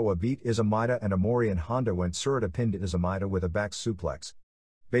Ogawa beat Izumida and Amori and Honda when Tsuruta pinned Izumida with a back suplex.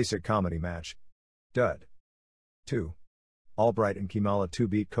 Basic comedy match. Dud. 2. Albright and Kimala 2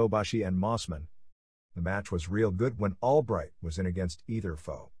 beat Kobashi and Mossman. The match was real good when Albright was in against either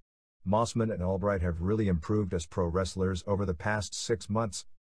foe. Mossman and Albright have really improved as pro wrestlers over the past 6 months.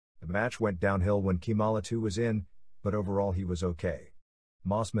 The match went downhill when Kimala 2 was in, but overall he was okay.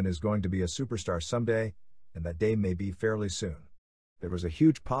 Mossman is going to be a superstar someday, and that day may be fairly soon. There was a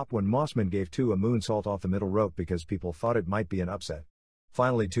huge pop when Mossman gave 2 a moonsault off the middle rope because people thought it might be an upset.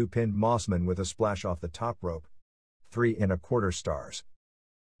 Finally 2 pinned Mossman with a splash off the top rope. 3 1/4 stars.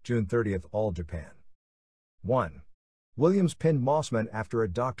 June 30th, All Japan. 1. Williams pinned Mossman after a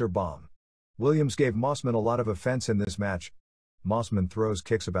doctor bomb. Williams gave Mossman a lot of offense in this match. Mossman throws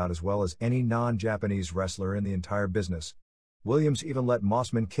kicks about as well as any non-Japanese wrestler in the entire business. Williams even let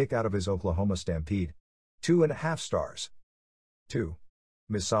Mossman kick out of his Oklahoma Stampede. 2 1/2 stars. 2.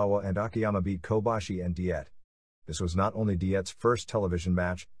 Misawa and Akiyama beat Kobashi and Diet. This was not only Diet's first television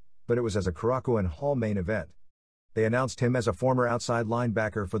match, but it was as a Korakuen Hall main event. They announced him as a former outside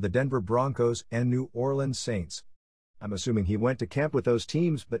linebacker for the Denver Broncos and New Orleans Saints. I'm assuming he went to camp with those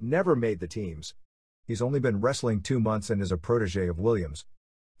teams but never made the teams. He's only been wrestling 2 months and is a protege of Williams.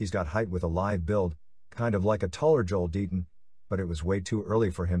 He's got height with a live build, kind of like a taller Joel Deaton, but it was way too early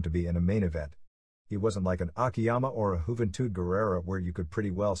for him to be in a main event. He wasn't like an Akiyama or a Juventud Guerrera where you could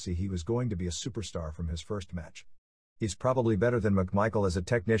pretty well see he was going to be a superstar from his first match. He's probably better than McMichael as a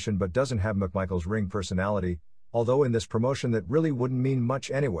technician but doesn't have McMichael's ring personality, although in this promotion that really wouldn't mean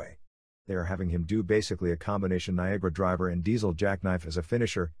much anyway. They are having him do basically a combination Niagara driver and diesel jackknife as a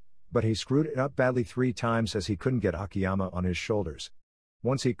finisher, but he screwed it up badly 3 times as he couldn't get Akiyama on his shoulders.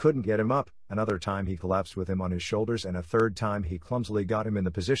 Once he couldn't get him up, another time he collapsed with him on his shoulders, and a third time he clumsily got him in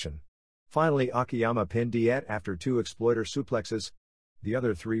the position. Finally Akiyama pinned Diet after 2 exploiter suplexes. The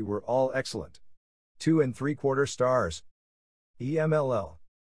other 3 were all excellent. 2 3/4 stars. EMLL.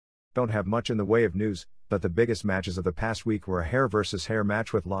 Don't have much in the way of news, but the biggest matches of the past week were a hair versus hair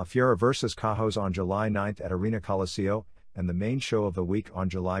match with La Fiera vs. Cajos on July 9th at Arena Coliseo, and the main show of the week on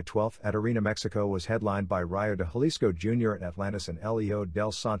July 12th at Arena Mexico was headlined by Rayo de Jalisco Jr. and Atlantis and Elio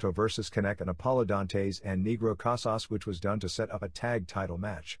del Santo vs. Canek and Apollo Dantes and Negro Casas, which was done to set up a tag title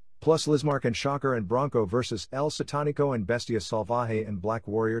match. Plus Lizmark and Shocker and Bronco vs. El Satanico and Bestia Salvaje and Black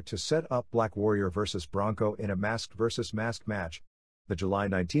Warrior to set up Black Warrior vs. Bronco in a masked vs. masked match. The July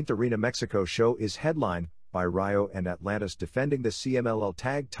 19th Arena Mexico show is headlined by Rayo and Atlantis defending the CMLL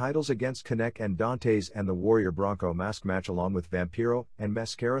tag titles against Canek and Dantes and the Warrior Bronco mask match along with Vampiro and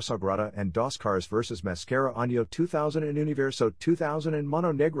Mascara Sagrada and Dos Caras vs. Mascara Año 2000 and Universo 2000 and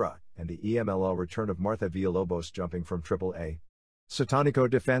Mano Negra, and the EMLL return of Martha Villalobos jumping from AAA. Satanico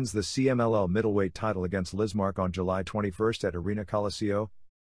defends the CMLL middleweight title against Lismark on July 21 at Arena Coliseo.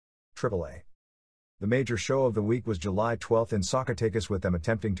 AAA. The major show of the week was July 12 in Zacatecas, with them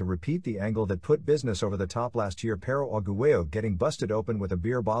attempting to repeat the angle that put business over the top last year, Pero Aguayo getting busted open with a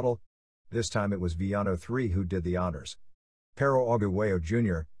beer bottle. This time it was Villano 3 who did the honors. Pero Aguayo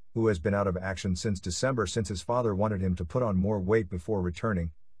Jr., who has been out of action since December since his father wanted him to put on more weight before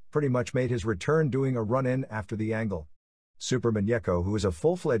returning, pretty much made his return doing a run-in after the angle. Super Muñeco, who is a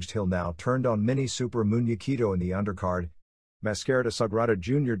full-fledged heel now, turned on Mini Super Muñequito in the undercard. Mascarita Sagrada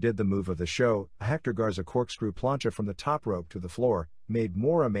Jr. did the move of the show, a Hector Garza corkscrew plancha from the top rope to the floor, made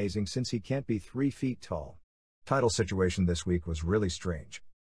more amazing since he can't be 3 feet tall. Title situation this week was really strange.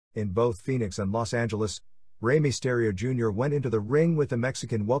 In both Phoenix and Los Angeles, Rey Mysterio Jr. went into the ring with the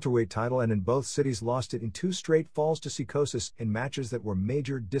Mexican welterweight title and in both cities lost it in 2 straight falls to Psicosis in matches that were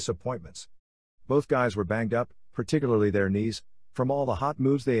major disappointments. Both guys were banged up, particularly their knees, from all the hot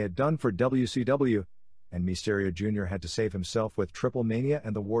moves they had done for WCW, and Mysterio Jr. had to save himself with Triple Mania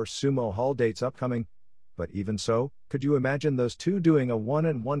and the War Sumo Hall dates upcoming. But even so, could you imagine those two doing a 1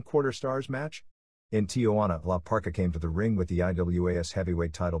 1/4 stars match? In Tijuana, La Parka came to the ring with the IWAS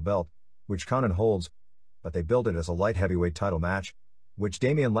heavyweight title belt, which Conan holds, but they billed it as a light heavyweight title match, which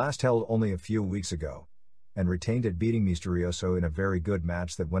Damian last held only a few weeks ago, and retained it, beating Misterioso in a very good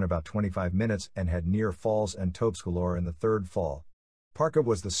match that went about 25 minutes and had near falls and topes galore in the third fall. Parka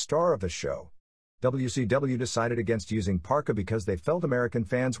was the star of the show. WCW decided against using Parka because they felt American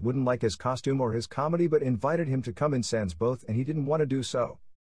fans wouldn't like his costume or his comedy, but invited him to come in sans both, and he didn't want to do so.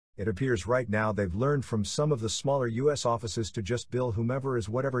 It appears right now they've learned from some of the smaller US offices to just bill whomever is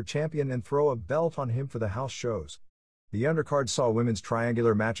whatever champion and throw a belt on him for the house shows. The undercard saw women's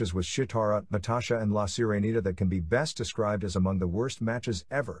triangular matches with Shitara, Natasha and La Sirenita that can be best described as among the worst matches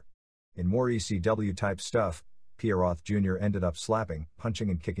ever. In more ECW type stuff, Pierroth Jr. ended up slapping, punching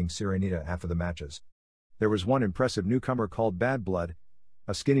and kicking Sirenita after the matches. There was one impressive newcomer called Bad Blood,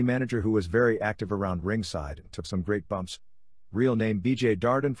 a skinny manager who was very active around ringside and took some great bumps. Real name BJ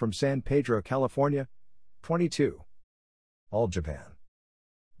Darden from San Pedro, California, 22. All Japan.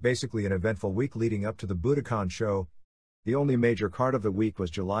 Basically an eventful week leading up to the Budokan show. The only major card of the week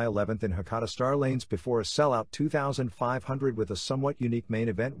was July 11th in Hakata Star Lanes before a sellout 2,500 with a somewhat unique main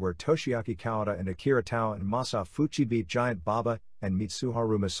event where Toshiaki Kawada and Akira Tao and Masa Fuchi beat Giant Baba, and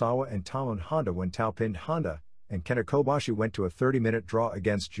Mitsuharu Misawa and Talon Honda when Tao pinned Honda, and Kenta Kobashi went to a 30-minute draw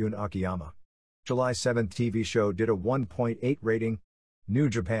against Jun Akiyama. July 7th TV show did a 1.8 rating. New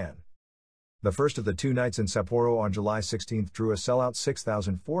Japan. The first of the 2 nights in Sapporo on July 16th drew a sellout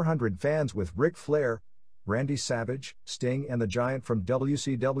 6,400 fans with Ric Flair, Randy Savage, Sting and the Giant from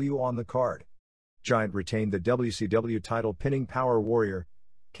WCW on the card. Giant retained the WCW title, pinning Power Warrior,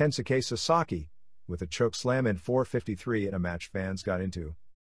 Kensuke Sasaki, with a choke slam in 4:53 in a match fans got into.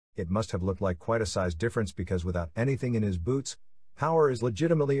 It must have looked like quite a size difference because without anything in his boots, Power is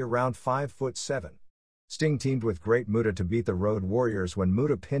legitimately around 5'7". Sting teamed with Great Muta to beat the Road Warriors when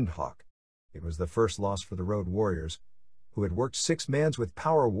Muta pinned Hawk. It was the first loss for the Road Warriors, who had worked 6 mans with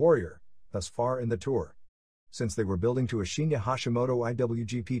Power Warrior thus far in the tour. Since they were building to a Shinya Hashimoto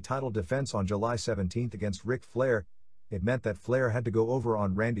IWGP title defense on July 17th against Ric Flair, it meant that Flair had to go over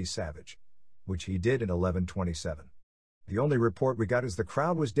on Randy Savage, which he did in 11:27. The only report we got is the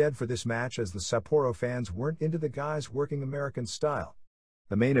crowd was dead for this match as the Sapporo fans weren't into the guys working American style.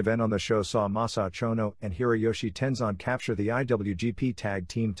 The main event on the show saw Masa Chono and Hiroyoshi Tenzan capture the IWGP Tag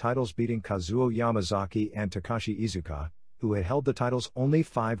Team titles, beating Kazuo Yamazaki and Takashi Iizuka, who had held the titles only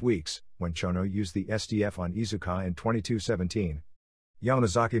 5 weeks, when Chono used the SDF on Iizuka in 22-17.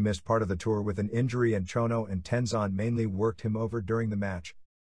 Yamazaki missed part of the tour with an injury and Chono and Tenzan mainly worked him over during the match.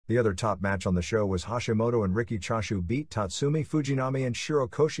 The other top match on the show was Hashimoto and Riki Choshu beat Tatsumi Fujinami and Shiro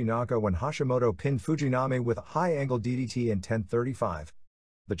Koshinaka when Hashimoto pinned Fujinami with a high-angle DDT in 10:35.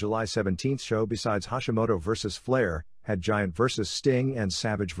 The July 17th show, besides Hashimoto vs. Flair, had Giant vs. Sting and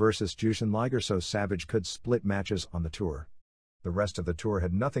Savage vs. Jushin Liger, so Savage could split matches on the tour. The rest of the tour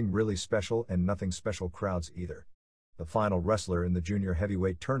had nothing really special and nothing special crowds either. The final wrestler in the junior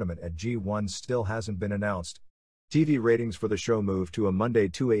heavyweight tournament at G1 still hasn't been announced. TV ratings for the show moved to a Monday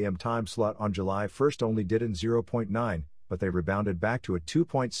 2 a.m. time slot on July 1st only did in 0.9, but they rebounded back to a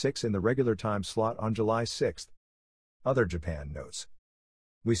 2.6 in the regular time slot on July 6th. Other Japan notes.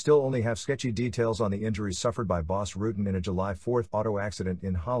 We still only have sketchy details on the injuries suffered by Boss Rutten in a July 4th auto accident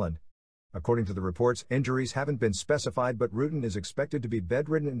in Holland. According to the reports, injuries haven't been specified, but Rutten is expected to be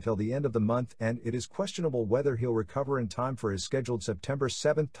bedridden until the end of the month, and it is questionable whether he'll recover in time for his scheduled September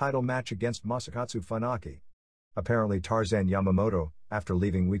 7th title match against Masakatsu Funaki. Apparently Tarzan Yamamoto, after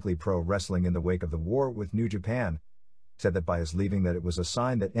leaving Weekly Pro Wrestling in the wake of the war with New Japan, said that by his leaving that it was a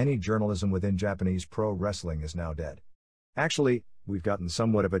sign that any journalism within Japanese pro wrestling is now dead. Actually, we've gotten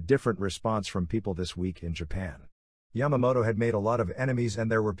somewhat of a different response from people this week in Japan. Yamamoto had made a lot of enemies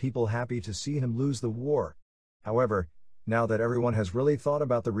and there were people happy to see him lose the war. However, now that everyone has really thought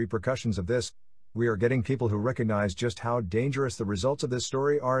about the repercussions of this, we are getting people who recognize just how dangerous the results of this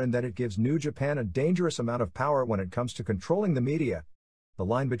story are and that it gives New Japan a dangerous amount of power when it comes to controlling the media. The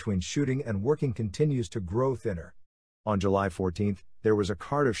line between shooting and working continues to grow thinner. On July 14th, there was a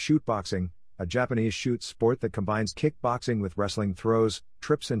card of shootboxing, a Japanese shoot sport that combines kickboxing with wrestling throws,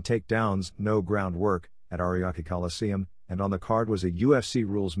 trips and takedowns, no groundwork, at Ariake Coliseum, and on the card was a UFC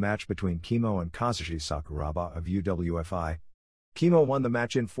rules match between Kimo and Kazushi Sakuraba of UWFI. Kimo won the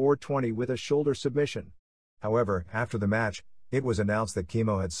match in 4:20 with a shoulder submission. However, after the match, it was announced that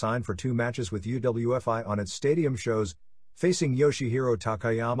Kimo had signed for 2 matches with UWFI on its stadium shows, facing Yoshihiro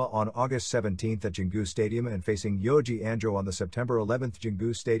Takayama on August 17 at Jingu Stadium and facing Yoji Anjo on the September 11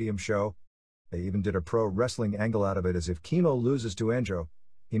 Jingu Stadium show. They even did a pro wrestling angle out of it as if Kimo loses to Anjo,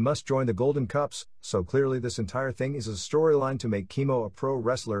 he must join the Golden Cups, so clearly this entire thing is a storyline to make Kimo a pro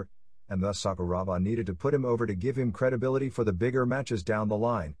wrestler, and thus Sakuraba needed to put him over to give him credibility for the bigger matches down the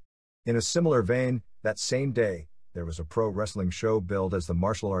line. In a similar vein, that same day, there was a pro wrestling show billed as the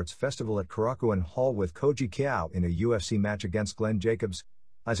Martial Arts Festival at Korakuen Hall with Koji Kiao in a UFC match against Glenn Jacobs,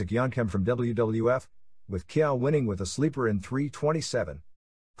 Isaac Yankem from WWF, with Kiao winning with a sleeper in 3:27.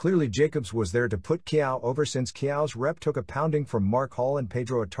 Clearly Jacobs was there to put Kiao over since Kiao's rep took a pounding from Mark Hall and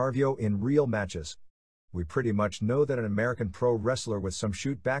Pedro Otarvio in real matches. We pretty much know that an American pro wrestler with some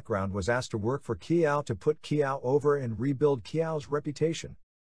shoot background was asked to work for Kiao to put Kiao over and rebuild Kiao's reputation.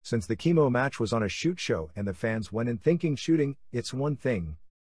 Since the Kimo match was on a shoot show and the fans went in thinking shooting, it's one thing.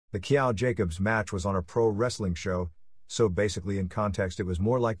 The Kiao-Jacobs match was on a pro wrestling show, so basically in context it was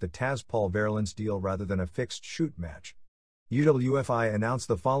more like the Taz-Paul Verlins deal rather than a fixed shoot match. UWFI announced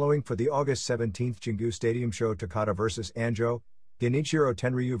the following for the August 17 Jingu Stadium show: Takada vs. Anjo, Genichiro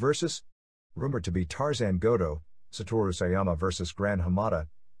Tenryu vs. rumored to be Tarzan Goto, Satoru Sayama vs. Gran Hamada,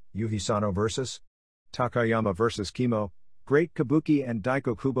 Yuhi Sano vs. Takayama vs. Kimo, Great Kabuki and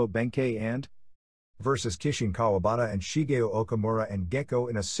Daiko Kubo Benkei and vs. Kishin Kawabata and Shigeo Okamura and Gecko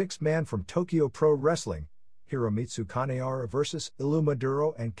in a 6-man from Tokyo Pro Wrestling, Hiromitsu Kanehara vs.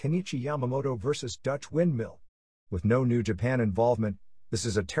 Illumaduro and Kenichi Yamamoto vs. Dutch Windmill. With no New Japan involvement, this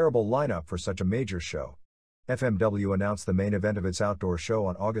is a terrible lineup for such a major show. FMW announced the main event of its outdoor show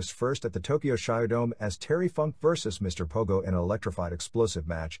on August 1 at the Tokyo Shiodome as Terry Funk vs. Mr. Pogo in an electrified explosive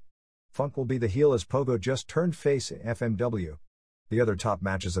match. Funk will be the heel as Pogo just turned face in FMW. The other top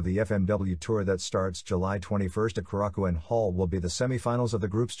matches of the FMW tour that starts July 21 at Korakuen Hall will be the semifinals of the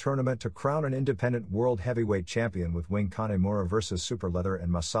group's tournament to crown an independent world heavyweight champion with Wing Kanemura vs. Super Leather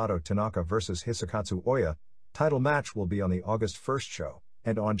and Masato Tanaka vs. Hisakatsu Oya. Title match will be on the August 1 show,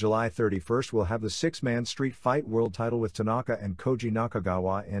 and on July 31 we'll have the 6-man Street Fight World title with Tanaka and Koji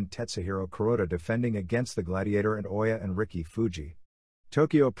Nakagawa and Tetsuhiro Kuroda defending against the Gladiator and Oya and Riki Fuji.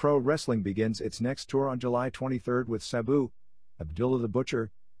 Tokyo Pro Wrestling begins its next tour on July 23 with Sabu, Abdullah the Butcher,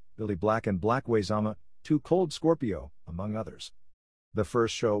 Billy Black and Black Waizama, 2 Cold Scorpio, among others. The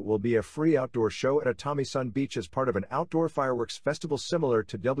first show will be a free outdoor show at Atami-Sun Beach as part of an outdoor fireworks festival similar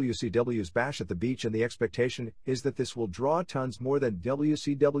to WCW's Bash at the Beach, and the expectation is that this will draw tons more than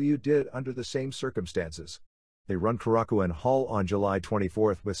WCW did under the same circumstances. They run Korakuen Hall on July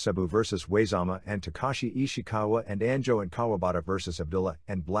 24 with Sabu vs. Waizama and Takashi Ishikawa and Anjo and Kawabata vs. Abdullah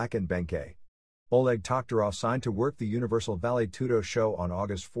and Black and Benkei. Oleg Toktarov signed to work the Universal Valley Tudo show on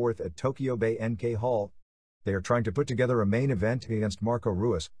August 4 at Tokyo Bay NK Hall. They are trying to put together a main event against Marco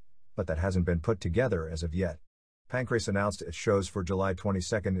Ruiz, but that hasn't been put together as of yet. Pancrase announced its shows for July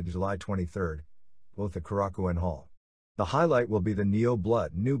 22 and July 23, both at Korakuen Hall. The highlight will be the Neo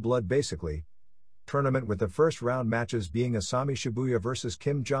Blood, New Blood basically, tournament with the first round matches being Asami Shibuya vs.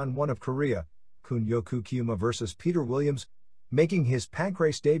 Kim Jong-won of Korea, Kunyoku Kyuma vs. Peter Williams, making his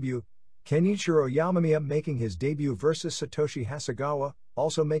Pancrase debut, Kenichiro Yamamiya making his debut vs. Satoshi Hasegawa,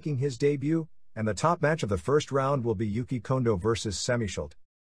 also making his debut, and the top match of the first round will be Yuki Kondo vs. Semishult.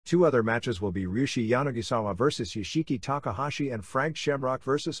 2 other matches will be Ryushi Yanagisawa vs. Yoshiki Takahashi and Frank Shamrock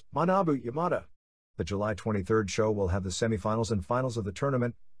vs. Manabu Yamada. The July 23 show will have the semifinals and finals of the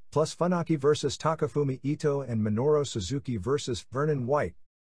tournament, plus Funaki vs. Takafumi Ito and Minoru Suzuki vs. Vernon White.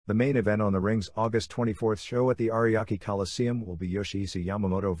 The main event on the ring's August 24 show at the Ariake Coliseum will be Yoshihisa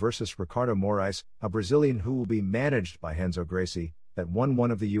Yamamoto vs. Ricardo Moraes, a Brazilian who will be managed by Renzo Gracie, that won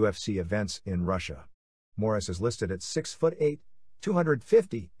one of the UFC events in Russia. Moraes is listed at 6'8",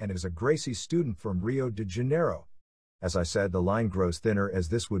 250, and is a Gracie student from Rio de Janeiro. As I said, the line grows thinner as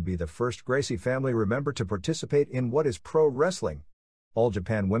this would be the first Gracie family member to participate in what is pro wrestling. All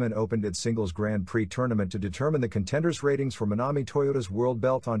Japan Women opened its singles Grand Prix tournament to determine the contenders' ratings for Minami Toyota's World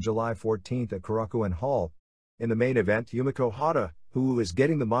Belt on July 14 at Korakuen Hall. In the main event, Yumiko Hata, who is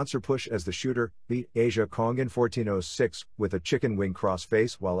getting the monster push as the shooter, beat Asia Kong in 14:06 with a chicken wing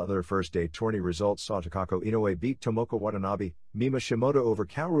crossface, while other first-day tourney results saw Takako Inoue beat Tomoko Watanabe, Mima Shimoda over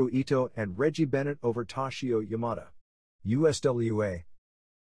Kaoru Ito, and Reggie Bennett over Toshio Yamada. USWA.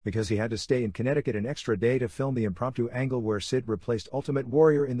 Because he had to stay in Connecticut an extra day to film the impromptu angle where Sid replaced Ultimate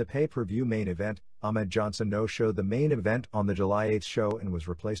Warrior in the pay-per-view main event, Ahmed Johnson no-showed the main event on the July 8 show and was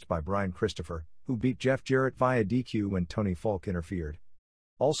replaced by Brian Christopher, who beat Jeff Jarrett via DQ when Tony Falk interfered.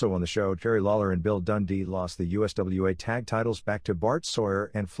 Also on the show, Jerry Lawler and Bill Dundee lost the USWA tag titles back to Bart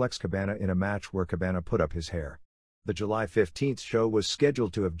Sawyer and Flex Cabana in a match where Cabana put up his hair. The July 15 show was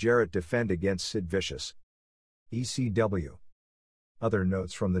scheduled to have Jarrett defend against Sid Vicious. ECW. Other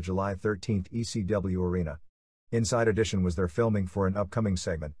notes from the July 13 ECW arena. Inside Edition was their filming for an upcoming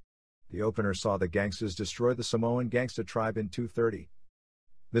segment. The opener saw the Gangstas destroy the Samoan Gangsta tribe in 2:30.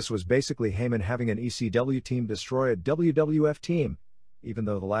 This was basically Heyman having an ECW team destroy a WWF team, even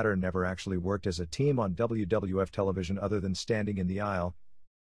though the latter never actually worked as a team on WWF television other than standing in the aisle.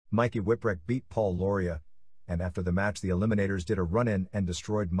 Mikey Whipwreck beat Paul Loria, and after the match the Eliminators did a run-in and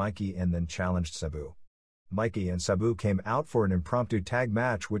destroyed Mikey and then challenged Sabu. Mikey and Sabu came out for an impromptu tag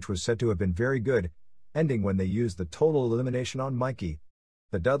match which was said to have been very good, ending when they used the total elimination on Mikey.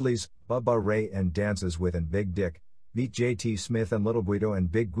 The Dudleys, Bubba Ray and Dances with and Big Dick, beat JT Smith and Little Guido and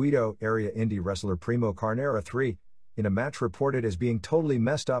Big Guido, area indie wrestler Primo Carnera 3, in a match reported as being totally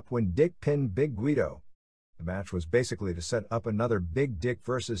messed up when Dick pinned Big Guido. The match was basically to set up another Big Dick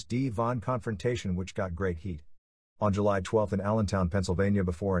vs. D. Von confrontation which got great heat. On July 12 in Allentown, Pennsylvania,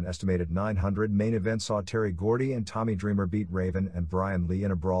 before an estimated 900 main event saw Terry Gordy and Tommy Dreamer beat Raven and Brian Lee in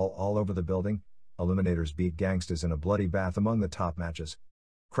a brawl all over the building. Eliminators beat Gangstas in a bloody bath among the top matches.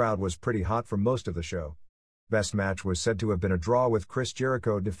 Crowd was pretty hot for most of the show. Best match was said to have been a draw with Chris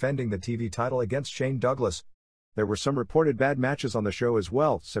Jericho defending the TV title against Shane Douglas. There were some reported bad matches on the show as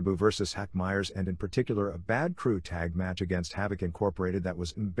well, Sabu vs. Hack Myers and in particular a Bad Crew tag match against Havoc Incorporated that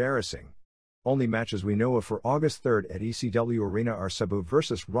was embarrassing. Only matches we know of for August 3rd at ECW Arena are Sabu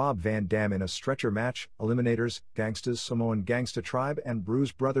vs. Rob Van Dam in a stretcher match, Eliminators, Gangstas, Samoan Gangsta Tribe and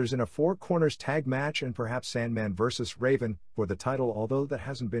Bruise Brothers in a Four Corners tag match and perhaps Sandman vs. Raven for the title, although that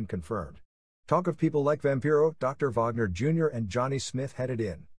hasn't been confirmed. Talk of people like Vampiro, Dr. Wagner Jr. and Johnny Smith headed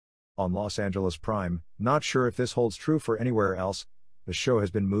in. On Los Angeles Prime, not sure if this holds true for anywhere else, the show has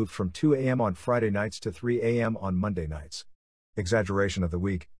been moved from 2 a.m. on Friday nights to 3 a.m. on Monday nights. Exaggeration of the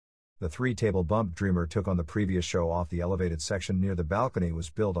week. The three-table bump Dreamer took on the previous show off the elevated section near the balcony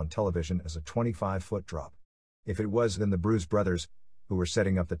was billed on television as a 25-foot drop. If it was, then the Bruise Brothers, who were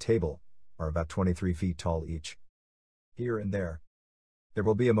setting up the table, are about 23 feet tall each. Here and there. There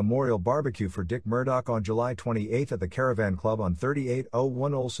will be a memorial barbecue for Dick Murdoch on July 28 at the Caravan Club on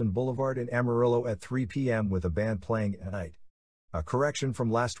 3801 Olson Boulevard in Amarillo at 3 p.m. with a band playing at night. A correction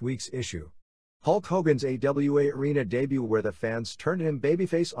from last week's issue. Hulk Hogan's AWA Arena debut where the fans turned him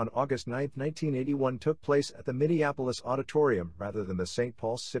babyface on August 9, 1981 took place at the Minneapolis Auditorium rather than the St.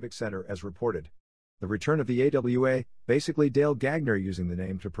 Paul's Civic Center as reported. The return of the AWA, basically Dale Gagner using the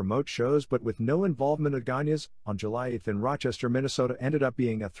name to promote shows but with no involvement of Gagne's, on July 8 in Rochester, Minnesota ended up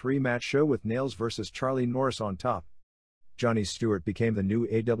being a three-match show with Nails vs. Charlie Norris on top. Johnny Stewart became the new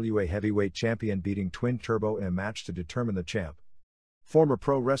AWA heavyweight champion beating Twin Turbo in a match to determine the champ. Former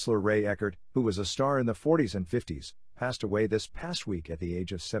pro wrestler Ray Eckert, who was a star in the 40s and 50s, passed away this past week at the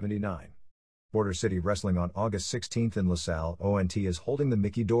age of 79. Border City Wrestling on August 16 in LaSalle, ONT is holding the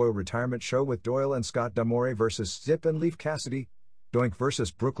Mickey Doyle retirement show with Doyle and Scott D'Amore vs. Zip and Leaf Cassidy, Doink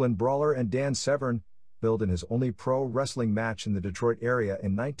vs. Brooklyn Brawler and Dan Severn, billed in his only pro wrestling match in the Detroit area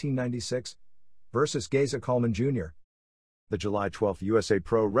in 1996, versus Geza Coleman Jr. The July 12 USA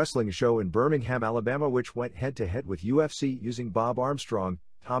Pro Wrestling show in Birmingham, Alabama, which went head-to-head with UFC using Bob Armstrong,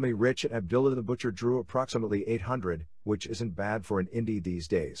 Tommy Rich and Abdullah the Butcher, drew approximately 800, which isn't bad for an indie these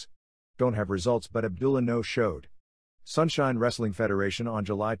days. Don't have results, but Abdullah no-showed. Sunshine Wrestling Federation on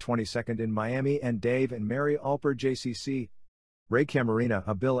July 22 in Miami and Dave and Mary Alper JCC. Ray Camarena,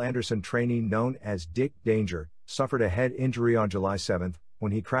 a Bill Anderson trainee known as Dick Danger, suffered a head injury on July 7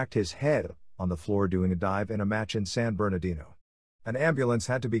 when he cracked his head on the floor doing a dive in a match in San Bernardino. An ambulance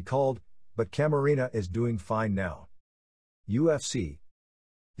had to be called, but Camarena is doing fine now. UFC.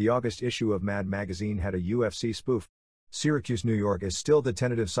 The August issue of Mad Magazine had a UFC spoof. Syracuse, New York is still the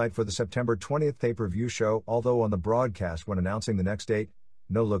tentative site for the September 20th pay-per-view show, although on the broadcast when announcing the next date,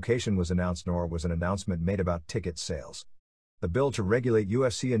 No location was announced nor was an announcement made about ticket sales. The bill to regulate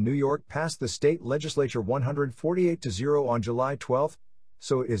UFC in New York passed the state legislature 148-0 on July 12,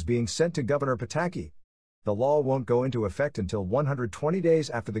 so it is being sent to Governor Pataki. The law won't go into effect until 120 days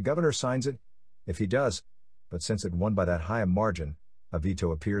after the governor signs it, if he does, but since it won by that high a margin, a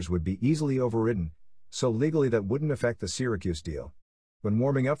veto appears would be easily overridden, so legally that wouldn't affect the Syracuse deal. When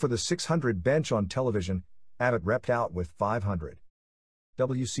warming up for the 600 bench on television, Abbott repped out with 500.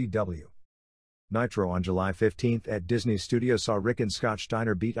 WCW. Nitro on July 15 at Disney Studios saw Rick and Scott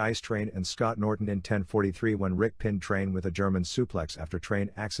Steiner beat Ice Train and Scott Norton in 10:43 when Rick pinned Train with a German suplex after Train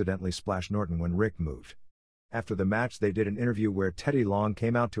accidentally splashed Norton when Rick moved. After the match they did an interview where Teddy Long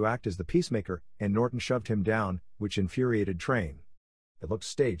came out to act as the peacemaker, and Norton shoved him down, which infuriated Train. It looked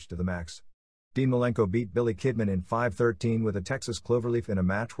staged to the max. Dean Malenko beat Billy Kidman in 5:13 with a Texas Cloverleaf in a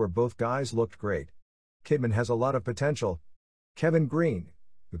match where both guys looked great. Kidman has a lot of potential. Kevin Green,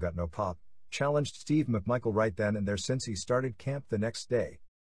 who got no pop, challenged Steve McMichael right then and there since he started camp the next day.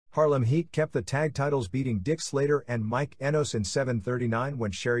 Harlem Heat kept the tag titles beating Dick Slater and Mike Enos in 7:39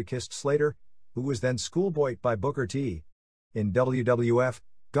 when Sherry kissed Slater, who was then schoolboyed by Booker T. In WWF,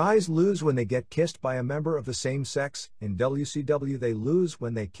 guys lose when they get kissed by a member of the same sex. In WCW they lose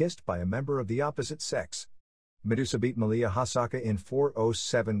when they kissed by a member of the opposite sex. Medusa beat Malia Hasaka in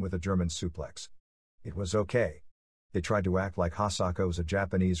 4:07 with a German suplex. It was okay. They tried to act like Hasaka was a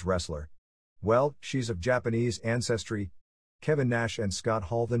Japanese wrestler. Well, she's of Japanese ancestry. Kevin Nash and Scott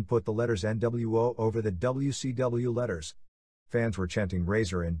Hall then put the letters NWO over the WCW letters. Fans were chanting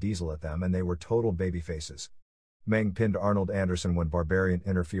Razor and Diesel at them and they were total babyfaces. Meng pinned Arnold Anderson when Barbarian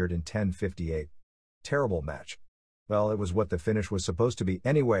interfered in 10:58. Terrible match. Well, it was what the finish was supposed to be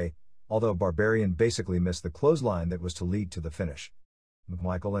anyway, although Barbarian basically missed the clothesline that was to lead to the finish.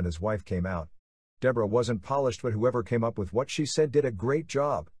 McMichael and his wife came out. Deborah wasn't polished, but whoever came up with what she said did a great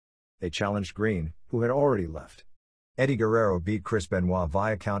job. They challenged Green, who had already left. Eddie Guerrero beat Chris Benoit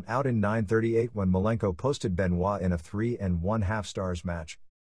via count out in 9:38 when Malenko posted Benoit in a 3 1/2 stars match.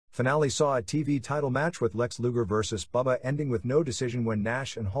 Finale saw a TV title match with Lex Luger vs. Bubba ending with no decision when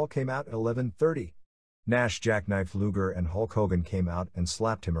Nash and Hall came out at 11:30. Nash jackknifed Luger and Hulk Hogan came out and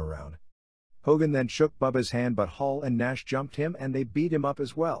slapped him around. Hogan then shook Bubba's hand, but Hall and Nash jumped him and they beat him up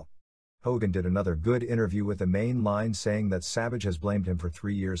as well. Hogan did another good interview with the main line saying that Savage has blamed him for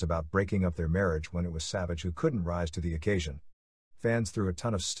 3 years about breaking up their marriage when it was Savage who couldn't rise to the occasion. Fans threw a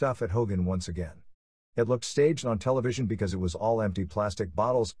ton of stuff at Hogan once again. It looked staged on television because it was all empty plastic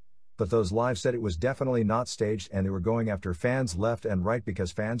bottles, but those live said it was definitely not staged and they were going after fans left and right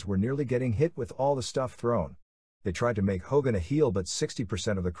because fans were nearly getting hit with all the stuff thrown. They tried to make Hogan a heel, but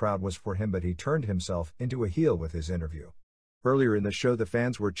 60% of the crowd was for him, but he turned himself into a heel with his interview. Earlier in the show the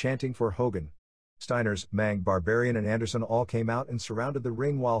fans were chanting for Hogan. Steiners, Mang, Barbarian and Anderson all came out and surrounded the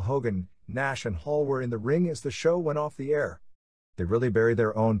ring while Hogan, Nash and Hall were in the ring as the show went off the air. They really buried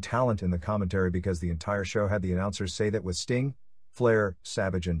their own talent in the commentary because the entire show had the announcers say that with Sting, Flair,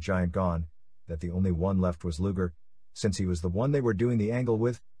 Savage and Giant gone, that the only one left was Luger, since he was the one they were doing the angle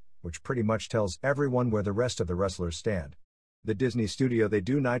with, which pretty much tells everyone where the rest of the wrestlers stand. The Disney studio they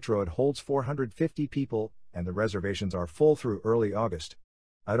do Nitro at holds 450 people, and the reservations are full through early August.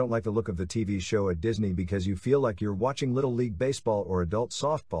 I don't like the look of the TV show at Disney because you feel like you're watching Little League Baseball or adult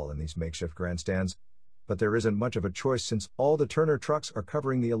softball in these makeshift grandstands, but there isn't much of a choice since all the Turner trucks are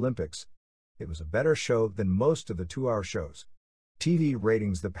covering the Olympics. It was a better show than most of the 2-hour shows. TV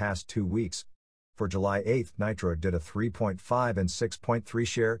ratings the past 2 weeks. For July 8, Nitro did a 3.5 and 6.3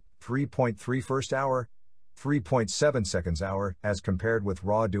 share, 3.3 first hour, 3.7 seconds hour, as compared with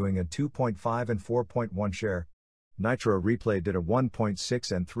Raw doing a 2.5 and 4.1 share. Nitro Replay did a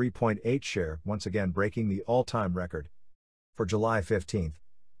 1.6 and 3.8 share, once again breaking the all-time record. For July 15th,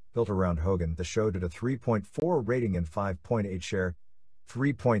 built around Hogan, the show did a 3.4 rating and 5.8 share,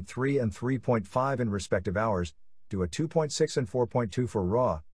 3.3 and 3.5 in respective hours, do a 2.6 and 4.2 for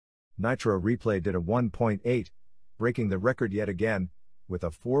Raw. Nitro Replay did a 1.8, breaking the record yet again, with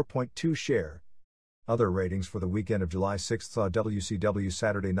a 4.2 share. Other ratings for the weekend of July 6 saw WCW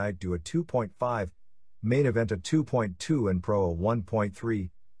Saturday Night do a 2.5, Main Event a 2.2 and Pro a 1.3,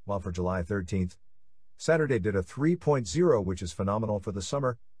 while for July 13th, Saturday did a 3.0, which is phenomenal for the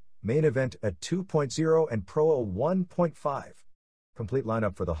summer, Main Event a 2.0 and Pro a 1.5. Complete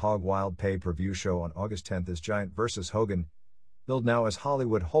lineup for the Hog Wild pay-per-view show on August 10th is Giant vs. Hogan, billed now as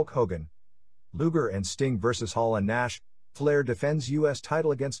Hollywood Hulk Hogan, Luger and Sting vs. Hall and Nash, Flair defends U.S.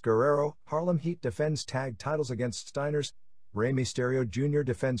 title against Guerrero, Harlem Heat defends tag titles against Steiners, Rey Mysterio Jr.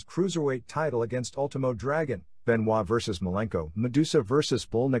 defends Cruiserweight title against Ultimo Dragon, Benoit vs. Malenko, Medusa vs.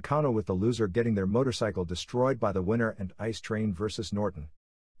 Bull Nakano with the loser getting their motorcycle destroyed by the winner, and Ice Train vs. Norton.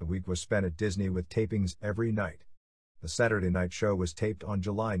 The week was spent at Disney with tapings every night. The Saturday night show was taped on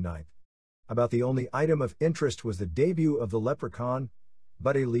July 9th. About the only item of interest was the debut of the Leprechaun,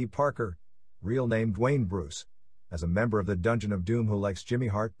 Buddy Lee Parker, real name Dwayne Bruce, as a member of the Dungeon of Doom who likes Jimmy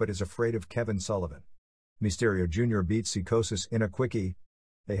Hart but is afraid of Kevin Sullivan. Mysterio Jr. beat Psychosis in a quickie.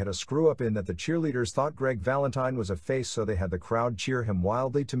 They had a screw-up in that the cheerleaders thought Greg Valentine was a face, so they had the crowd cheer him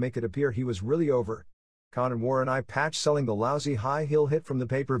wildly to make it appear he was really over. Conan wore an eye patch selling the lousy high heel hit from the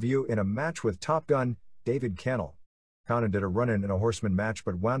pay-per-view in a match with Top Gun, David Kennel. Conan did a run-in in a Horseman match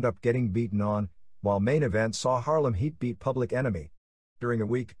but wound up getting beaten on, while main event saw Harlem Heat beat Public Enemy. During the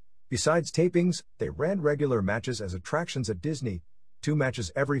week, besides tapings, they ran regular matches as attractions at Disney, 2 matches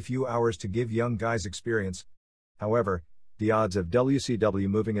every few hours to give young guys experience. However, the odds of WCW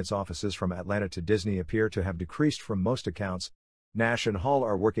moving its offices from Atlanta to Disney appear to have decreased from most accounts. Nash and Hall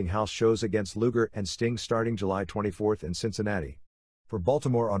are working house shows against Luger and Sting starting July 24th in Cincinnati. For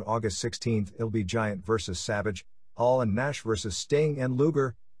Baltimore on August 16th, it'll be Giant vs. Savage, Hall and Nash vs. Sting and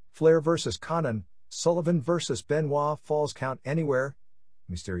Luger, Flair vs. Conan, Sullivan vs. Benoit, Falls Count Anywhere,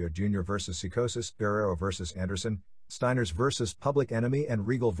 Mysterio Jr. vs. Psychosis, Guerrero vs. Anderson, Steiners vs. Public Enemy and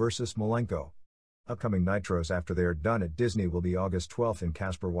Regal vs. Malenko. Upcoming Nitros after they are done at Disney will be August 12th in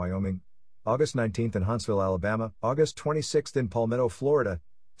Casper, Wyoming, August 19th in Huntsville, Alabama, August 26th in Palmetto, Florida,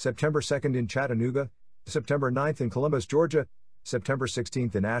 September 2nd in Chattanooga, September 9th in Columbus, Georgia, September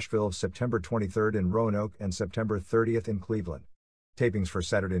 16th in Asheville, September 23rd in Roanoke, and September 30th in Cleveland. Tapings for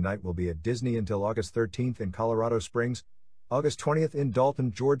Saturday night will be at Disney until August 13th in Colorado Springs, August 20th in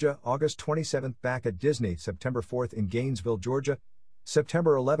Dalton, Georgia, August 27th back at Disney, September 4th in Gainesville, Georgia,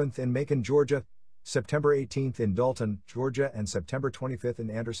 September 11th in Macon, Georgia, September 18th in Dalton, Georgia, and September 25th in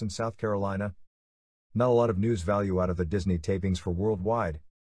Anderson, South Carolina. Not a lot of news value out of the Disney tapings for worldwide.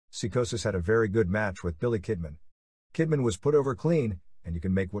 Psychosis had a very good match with Billy Kidman. Kidman was put over clean, and you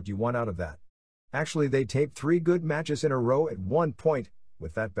can make what you want out of that. Actually, they taped 3 good matches in a row at one point,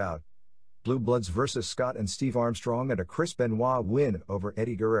 with that bout. Blue Bloods vs. Scott and Steve Armstrong and a Chris Benoit win over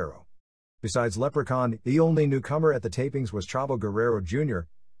Eddie Guerrero. Besides Leprechaun, the only newcomer at the tapings was Chavo Guerrero Jr.,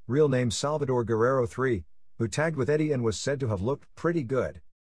 real name Salvador Guerrero III, who tagged with Eddie and was said to have looked pretty good.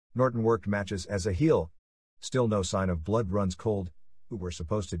 Norton worked matches as a heel. Still no sign of Blood Runs Cold, who were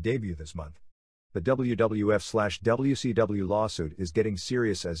supposed to debut this month. The WWF/WCW lawsuit is getting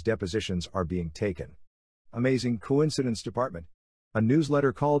serious as depositions are being taken. Amazing Coincidence Department. A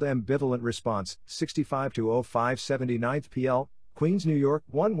newsletter called Ambivalent Response, 65-05 PL, Queens, New York,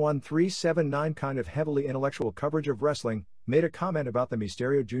 11379, kind of heavily intellectual coverage of wrestling, made a comment about the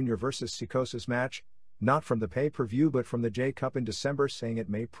Mysterio Jr. vs. Psychosis match, not from the pay-per-view but from the J Cup in December, saying it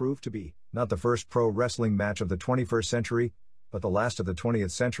may prove to be not the first pro wrestling match of the 21st century, but the last of the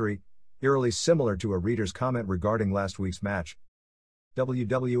 20th century, eerily similar to a reader's comment regarding last week's match.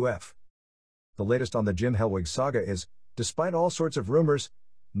 WWF. The latest on the Jim Hellwig saga is, despite all sorts of rumors,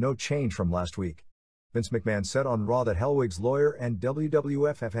 no change from last week. Vince McMahon said on Raw that Hellwig's lawyer and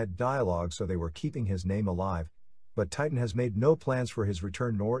WWF have had dialogue, so they were keeping his name alive, but Titan has made no plans for his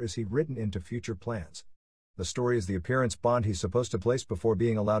return, nor is he written into future plans. The story is the appearance bond he's supposed to place before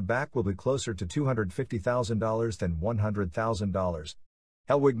being allowed back will be closer to $250,000 than $100,000.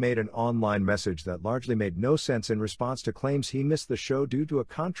 Hellwig made an online message that largely made no sense in response to claims he missed the show due to a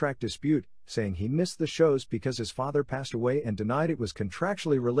contract dispute, saying he missed the shows because his father passed away and denied it was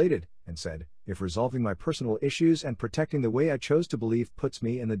contractually related, and said, "If resolving my personal issues and protecting the way I chose to believe puts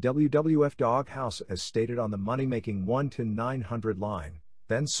me in the WWF doghouse as stated on the money-making 1-900 line,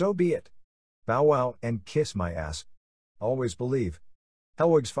 then so be it. Bow wow and kiss my ass. Always believe."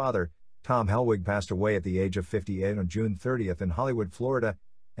 Hellwig's father, Tom Hellwig, passed away at the age of 58 on June 30th in Hollywood, Florida,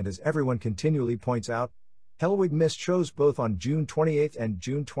 and as everyone continually points out, Hellwig missed shows both on June 28th and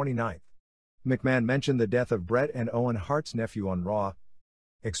June 29th. McMahon mentioned the death of Bret and Owen Hart's nephew on Raw.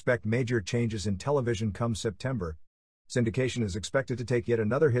 Expect major changes in television come September. Syndication is expected to take yet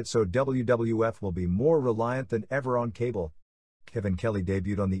another hit, so WWF will be more reliant than ever on cable. Kevin Kelly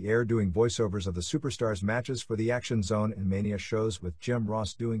debuted on the air doing voiceovers of the Superstars matches for the Action Zone and Mania shows, with Jim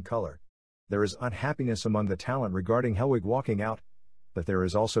Ross doing color. There is unhappiness among the talent regarding Hellwig walking out, but there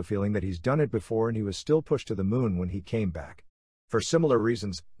is also feeling that he's done it before and he was still pushed to the moon when he came back. For similar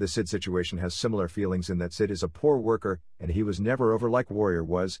reasons, the Sid situation has similar feelings in that Sid is a poor worker, and he was never over like Warrior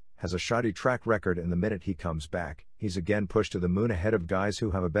was, has a shoddy track record, and the minute he comes back, he's again pushed to the moon ahead of guys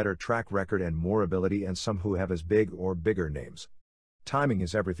who have a better track record and more ability, and some who have as big or bigger names. Timing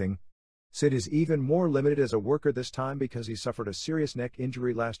is everything. Sid is even more limited as a worker this time because he suffered a serious neck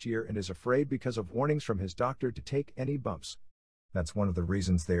injury last year and is afraid because of warnings from his doctor to take any bumps. That's one of the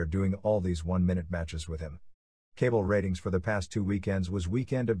reasons they are doing all these one-minute matches with him. Cable ratings for the past 2 weekends was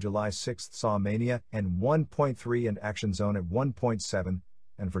weekend of July 6th saw Mania and 1.3 and Action Zone at 1.7,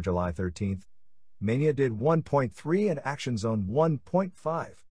 and for July 13th, Mania did 1.3 and Action Zone 1.5.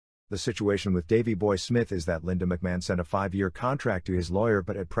 The situation with Davey Boy Smith is that Linda McMahon sent a 5-year contract to his lawyer,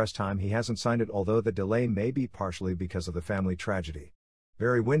 but at press time he hasn't signed it, although the delay may be partially because of the family tragedy.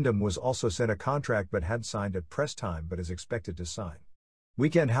 Barry Windham was also sent a contract but had signed at press time but is expected to sign.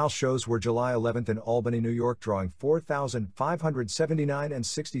 Weekend house shows were July 11th in Albany, New York, drawing $4,579 and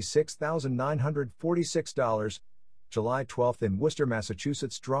 $66,946. July 12th in Worcester,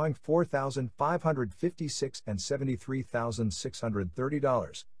 Massachusetts, drawing $4,556 and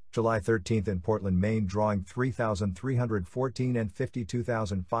 $73,630. July 13th in Portland, Maine, drawing $3,314 and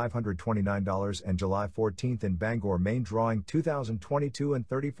 $52,529, and July 14th in Bangor, Maine, drawing $2,022 and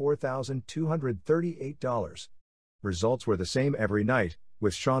 $34,238. Results were the same every night,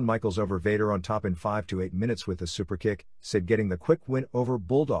 with Shawn Michaels over Vader on top in 5 to 8 minutes with the superkick, Sid getting the quick win over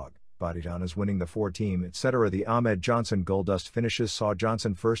Bulldog, Body Donna's winning the 4-team, etc. The Ahmed Johnson Goldust finishes saw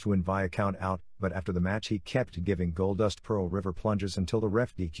Johnson first win via count out, but after the match he kept giving Goldust Pearl River plunges until the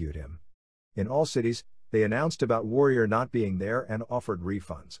ref DQ'd him. In all cities, they announced about Warrior not being there and offered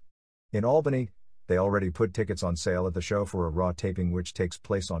refunds. In Albany, they already put tickets on sale at the show for a Raw taping which takes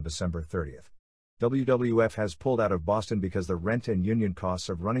place on December 30th. WWF has pulled out of Boston because the rent and union costs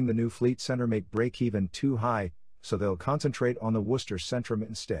of running the new Fleet Center make break-even too high, so they'll concentrate on the Worcester Centrum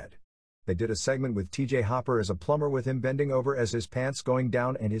instead. They did a segment with TJ Hopper as a plumber with him bending over as his pants going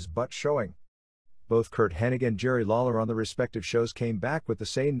down and his butt showing. Both Kurt Hennig and Jerry Lawler on the respective shows came back with the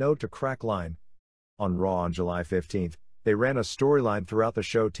 "Say No to Crack" line. On Raw on July 15th, they ran a storyline throughout the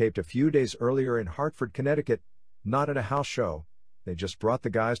show taped a few days earlier in Hartford, Connecticut, not at a house show. They just brought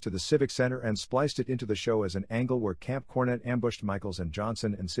the guys to the Civic Center and spliced it into the show as an angle where Camp Cornette ambushed Michaels and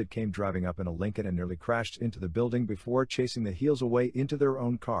Johnson, and Sid came driving up in a Lincoln and nearly crashed into the building before chasing the heels away into their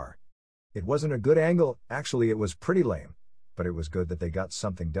own car. It wasn't a good angle, actually it was pretty lame, but it was good that they got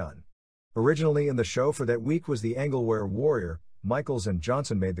something done. Originally in the show for that week was the angle where Warrior, Michaels and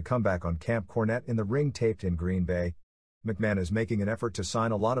Johnson made the comeback on Camp Cornette in the ring taped in Green Bay. McMahon is making an effort to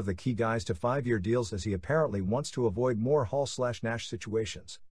sign a lot of the key guys to 5-year deals as he apparently wants to avoid more Hall/Nash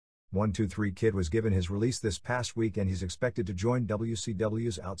situations. 123 Kid was given his release this past week and he's expected to join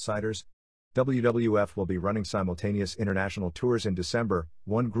WCW's Outsiders. WWF will be running simultaneous international tours in December,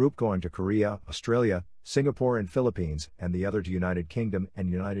 one group going to Korea, Australia, Singapore and Philippines, and the other to United Kingdom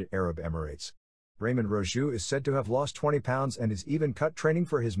and United Arab Emirates. Raymond Roju is said to have lost 20 pounds and is even cut training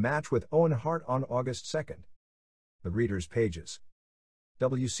for his match with Owen Hart on August 2nd. The Reader's Pages.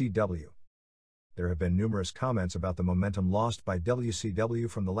 WCW. There have been numerous comments about the momentum lost by WCW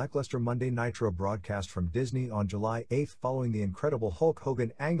from the lackluster Monday Nitro broadcast from Disney on July 8 following the incredible Hulk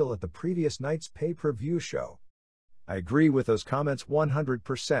Hogan angle at the previous night's pay-per-view show. I agree with those comments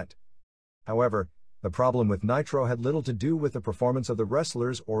 100%. However, the problem with Nitro had little to do with the performance of the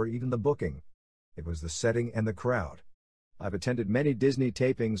wrestlers or even the booking. It was the setting and the crowd. I've attended many Disney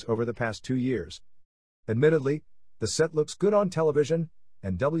tapings over the past 2 years. Admittedly, the set looks good on television,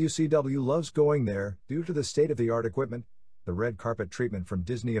 and WCW loves going there due to the state-of-the-art equipment, the red carpet treatment from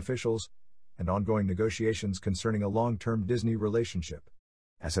Disney officials, and ongoing negotiations concerning a long-term Disney relationship.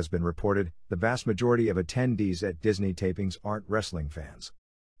 As has been reported, the vast majority of attendees at Disney tapings aren't wrestling fans.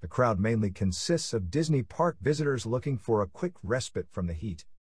 The crowd mainly consists of Disney park visitors looking for a quick respite from the heat.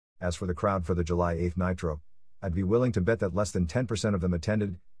 As for the crowd for the July 8 Nitro, I'd be willing to bet that less than 10% of them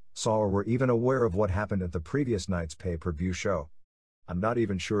attended, saw or were even aware of what happened at the previous night's pay-per-view show. I'm not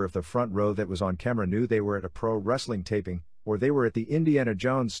even sure if the front row that was on camera knew they were at a pro wrestling taping, or they were at the Indiana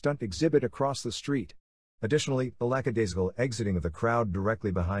Jones stunt exhibit across the street. Additionally, the lackadaisical exiting of the crowd directly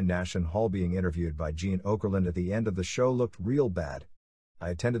behind Nash and Hall being interviewed by Gene Okerlund at the end of the show looked real bad. I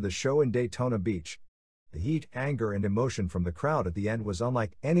attended the show in Daytona Beach. The heat, anger, and emotion from the crowd at the end was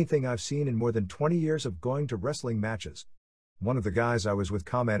unlike anything I've seen in more than 20 years of going to wrestling matches. One of the guys I was with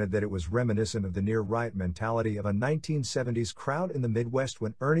commented that it was reminiscent of the near-riot mentality of a 1970s crowd in the Midwest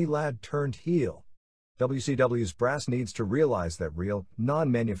when Ernie Ladd turned heel. WCW's brass needs to realize that real,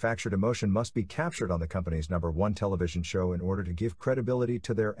 non-manufactured emotion must be captured on the company's #1 television show in order to give credibility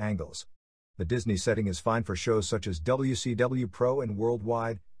to their angles. The Disney setting is fine for shows such as WCW Pro and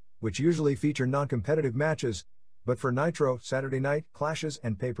Worldwide, which usually feature non-competitive matches, but for Nitro, Saturday night, clashes,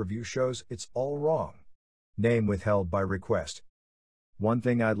 and pay-per-view shows, it's all wrong. Name withheld by request. One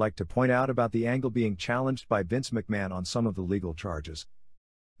thing I'd like to point out about the angle being challenged by Vince McMahon on some of the legal charges.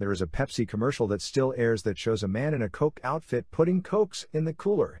 There is a Pepsi commercial that still airs that shows a man in a Coke outfit putting Cokes in the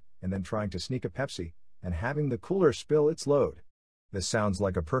cooler, and then trying to sneak a Pepsi, and having the cooler spill its load. This sounds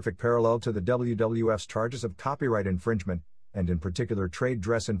like a perfect parallel to the WWF's charges of copyright infringement, and in particular trade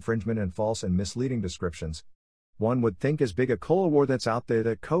dress infringement and false and misleading descriptions. One would think as big a cola war that's out there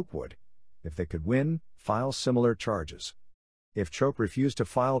that Coke would, if they could win, file similar charges. If Coke refused to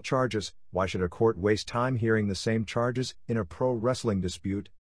file charges, why should a court waste time hearing the same charges in a pro wrestling dispute?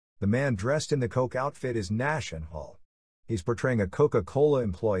 The man dressed in the Coke outfit is Nash and Hall. He's portraying a Coca-Cola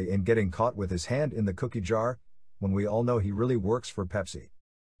employee and getting caught with his hand in the cookie jar, when we all know he really works for Pepsi.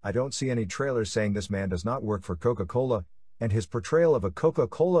 I don't see any trailers saying this man does not work for Coca-Cola, and his portrayal of a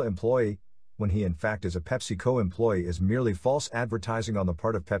Coca-Cola employee, when he in fact is a PepsiCo employee, is merely false advertising on the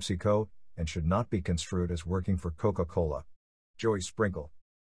part of PepsiCo, and should not be construed as working for Coca-Cola. Joey Sprinkle.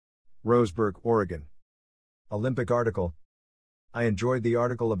 Roseburg, Oregon. Olympic article. I enjoyed the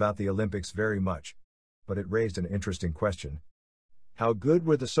article about the Olympics very much, but it raised an interesting question. How good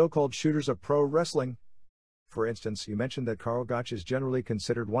were the so-called shooters of pro wrestling? For instance, you mentioned that Karl Gotch is generally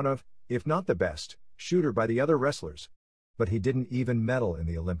considered one of, if not the best, shooter by the other wrestlers. But he didn't even medal in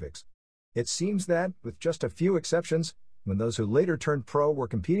the Olympics. It seems that, with just a few exceptions, when those who later turned pro were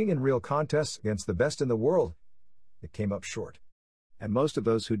competing in real contests against the best in the world, it came up short. And most of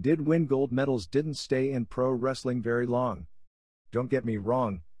those who did win gold medals didn't stay in pro wrestling very long. Don't get me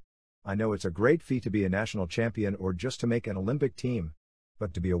wrong. I know it's a great feat to be a national champion or just to make an Olympic team.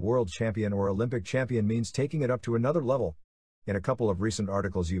 But to be a world champion or Olympic champion means taking it up to another level. In a couple of recent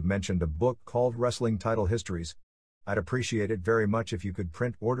articles you've mentioned a book called Wrestling Title Histories. I'd appreciate it very much if you could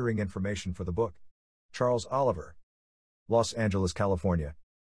print ordering information for the book. Charles Oliver. Los Angeles, California.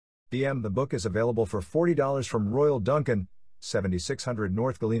 DM. The book is available for $40 from Royal Duncan, 7600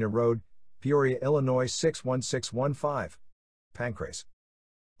 North Galena Road, Peoria, Illinois 61615. Pancrase.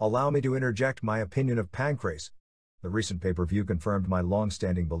 Allow me to interject my opinion of Pancrase. The recent pay-per-view confirmed my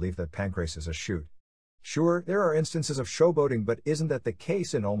long-standing belief that Pancrase is a shoot. Sure, there are instances of showboating, but isn't that the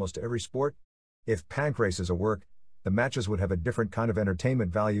case in almost every sport? If Pancrase is a work, the matches would have a different kind of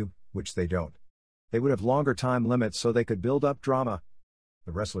entertainment value, which they don't. They would have longer time limits so they could build up drama.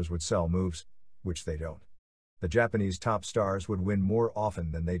 The wrestlers would sell moves, which they don't. The Japanese top stars would win more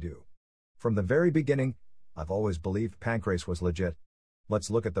often than they do. From the very beginning, I've always believed Pancrase was legit. Let's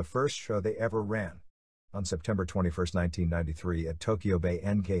look at the first show they ever ran. On September 21, 1993 at Tokyo Bay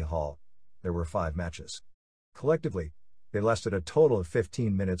NK Hall, there were 5 matches. Collectively, they lasted a total of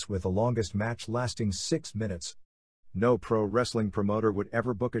 15 minutes with the longest match lasting 6 minutes. No pro wrestling promoter would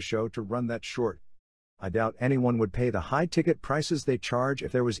ever book a show to run that short. I doubt anyone would pay the high ticket prices they charge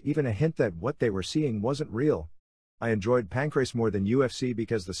if there was even a hint that what they were seeing wasn't real. I enjoyed Pancrase more than UFC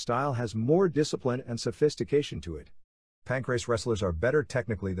because the style has more discipline and sophistication to it. Pancrase wrestlers are better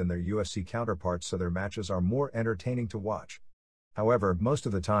technically than their UFC counterparts, so their matches are more entertaining to watch. However, most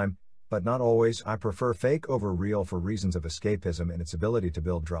of the time, but not always, I prefer fake over real for reasons of escapism and its ability to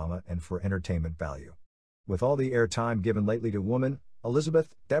build drama and for entertainment value. With all the airtime given lately to women,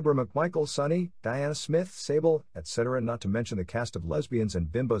 Elizabeth, Deborah McMichael, Sunny, Diana Smith, Sable, etc., not to mention the cast of lesbians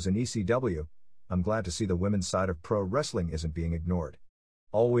and bimbos in ECW, I'm glad to see the women's side of pro wrestling isn't being ignored.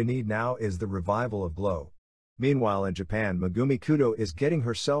 All we need now is the revival of Glow. Meanwhile in Japan, Megumi Kudo is getting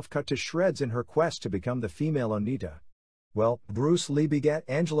herself cut to shreds in her quest to become the female Onita. Well, Bruce Lee begat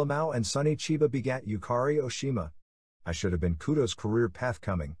Angela Mao and Sonny Chiba begat Yukari Oshima. I should have been Kudo's career path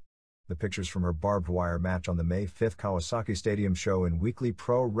coming. The pictures from her barbed wire match on the May 5th Kawasaki Stadium show in Weekly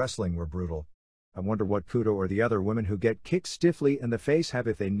Pro Wrestling were brutal. I wonder what Kudo or the other women who get kicked stiffly in the face have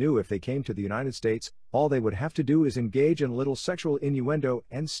if they knew if they came to the United States, all they would have to do is engage in a little sexual innuendo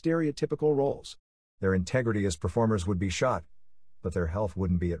and stereotypical roles. Their integrity as performers would be shot, but their health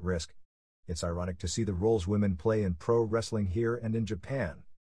wouldn't be at risk. It's ironic to see the roles women play in pro wrestling here and in Japan.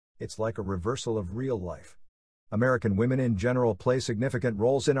 It's like a reversal of real life. American women in general play significant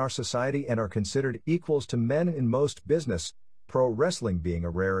roles in our society and are considered equals to men in most business, pro wrestling being a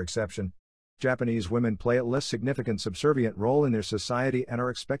rare exception. Japanese women play a less significant subservient role in their society and are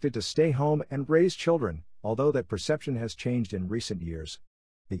expected to stay home and raise children, although that perception has changed in recent years.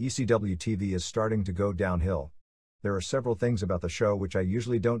 The ECW TV is starting to go downhill. There are several things about the show which I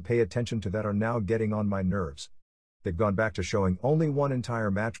usually don't pay attention to that are now getting on my nerves. They've gone back to showing only one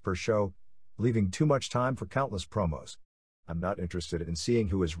entire match per show, leaving too much time for countless promos. I'm not interested in seeing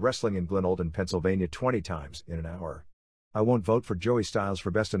who is wrestling in Glen Olden, Pennsylvania 20 times in an hour. I won't vote for Joey Styles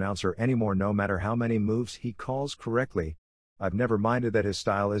for best announcer anymore no matter how many moves he calls correctly. I've never minded that his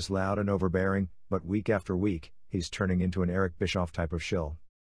style is loud and overbearing, but week after week, he's turning into an Eric Bischoff type of shill.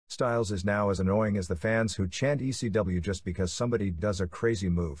 Styles is now as annoying as the fans who chant ECW just because somebody does a crazy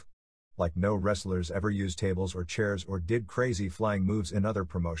move. Like no wrestlers ever used tables or chairs or did crazy flying moves in other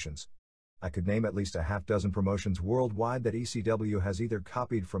promotions. I could name at least a half dozen promotions worldwide that ECW has either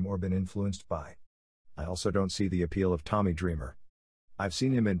copied from or been influenced by. I also don't see the appeal of Tommy Dreamer. I've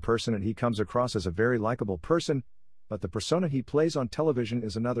seen him in person and he comes across as a very likable person, but the persona he plays on television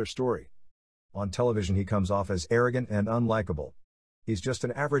is another story. On television he comes off as arrogant and unlikable. He's just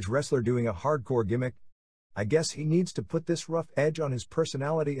an average wrestler doing a hardcore gimmick. I guess he needs to put this rough edge on his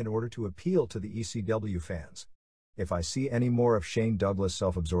personality in order to appeal to the ECW fans. If I see any more of Shane Douglas'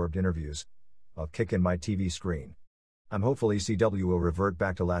 self-absorbed interviews, I'll kick in my TV screen. I'm hopeful ECW will revert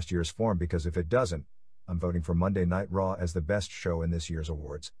back to last year's form, because if it doesn't, I'm voting for Monday Night Raw as the best show in this year's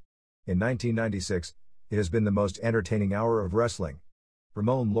awards. In 1996, it has been the most entertaining hour of wrestling.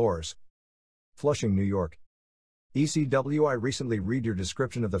 Ramon Lores. Flushing, New York. ECW, I recently read your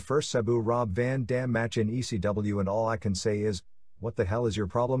description of the first Sabu-Rob Van Dam match in ECW and all I can say is, what the hell is your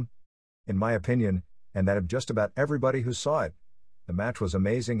problem? In my opinion, and that of just about everybody who saw it, the match was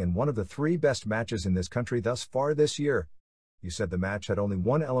amazing and one of the 3 best matches in this country thus far this year. You said the match had only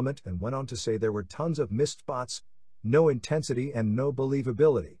one element and went on to say there were tons of missed spots, no intensity and no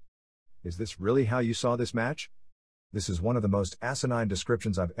believability. Is this really how you saw this match? This is one of the most asinine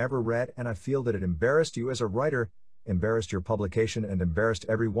descriptions I've ever read, and I feel that it embarrassed you as a writer, embarrassed your publication, and embarrassed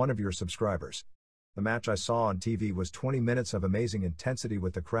every one of your subscribers. The match I saw on TV was 20 minutes of amazing intensity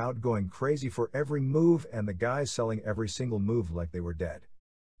with the crowd going crazy for every move and the guys selling every single move like they were dead.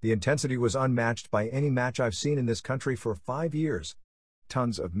 The intensity was unmatched by any match I've seen in this country for 5 years.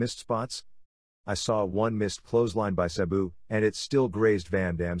 Tons of missed spots. I saw one missed clothesline by Sabu, and it still grazed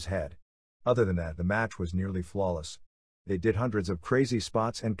Van Dam's head. Other than that, the match was nearly flawless. They did hundreds of crazy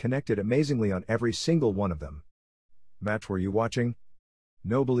spots and connected amazingly on every single one of them. Match, were you watching?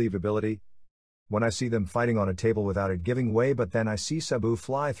 No believability. When I see them fighting on a table without it giving way, but then I see Sabu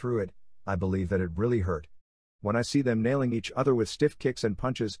fly through it, I believe that it really hurt. When I see them nailing each other with stiff kicks and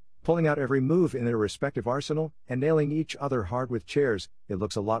punches, pulling out every move in their respective arsenal, and nailing each other hard with chairs, it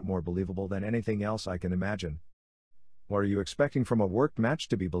looks a lot more believable than anything else I can imagine. What are you expecting from a worked match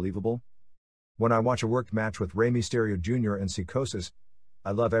to be believable? When I watch a worked match with Rey Mysterio Jr. and Psychosis,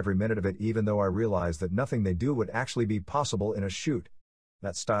 I love every minute of it, even though I realize that nothing they do would actually be possible in a shoot.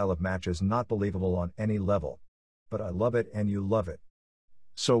 That style of match is not believable on any level. But I love it and you love it.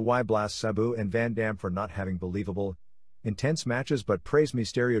 So why blast Sabu and Van Dam for not having believable, intense matches but praise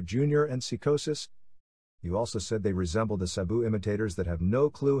Mysterio Jr. and Psychosis? You also said they resemble the Sabu imitators that have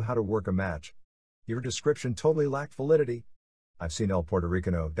no clue how to work a match. Your description totally lacked validity. I've seen El Puerto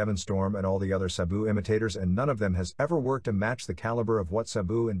Ricano, Devon Storm and all the other Sabu imitators, and none of them has ever worked a match the caliber of what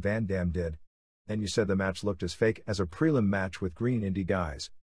Sabu and Van Dam did. And you said the match looked as fake as a prelim match with green indie guys.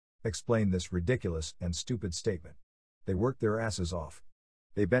 Explain this ridiculous and stupid statement. They worked their asses off.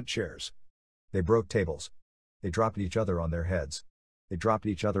 They bent chairs. They broke tables. They dropped each other on their heads. They dropped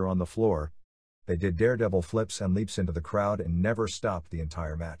each other on the floor. They did daredevil flips and leaps into the crowd and never stopped the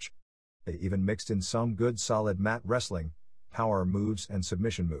entire match. They even mixed in some good solid mat wrestling, power moves and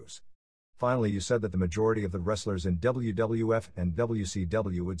submission moves. Finally, you said that the majority of the wrestlers in WWF and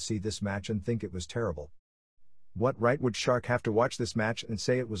WCW would see this match and think it was terrible. What right would Shark have to watch this match and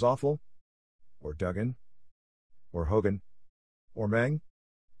say it was awful? Or Duggan? Or Hogan? Or Meng?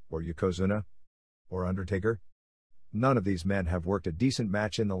 Or Yokozuna? Or Undertaker? None of these men have worked a decent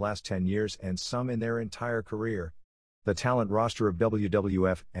match in the last 10 years, and some in their entire career. The talent roster of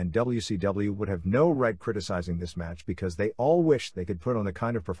WWF and WCW would have no right criticizing this match because they all wish they could put on the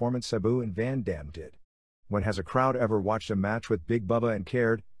kind of performance Sabu and Van Dam did. When has a crowd ever watched a match with Big Bubba and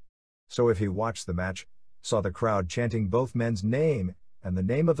cared? So if he watched the match, saw the crowd chanting both men's name and the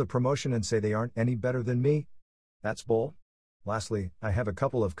name of the promotion and say they aren't any better than me, that's bull. Lastly, I have a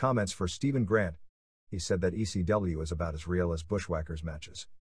couple of comments for Stephen Grant. He said that ECW is about as real as Bushwhackers matches.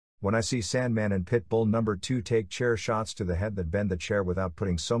 When I see Sandman and Pitbull number 2 take chair shots to the head that bend the chair without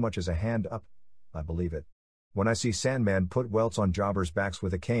putting so much as a hand up, I believe it. When I see Sandman put welts on jobbers' backs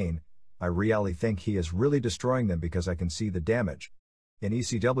with a cane, I really think he is really destroying them because I can see the damage. In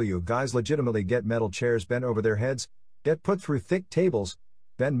ECW, guys legitimately get metal chairs bent over their heads, get put through thick tables,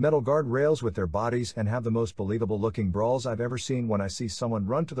 bend metal guard rails with their bodies, and have the most believable looking brawls I've ever seen when I see someone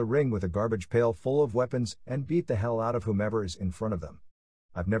run to the ring with a garbage pail full of weapons and beat the hell out of whomever is in front of them.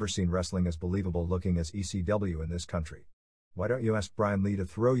 I've never seen wrestling as believable looking as ECW in this country. Why don't you ask Brian Lee to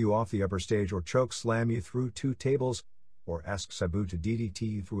throw you off the upper stage or choke slam you through 2 tables? Or ask Sabu to DDT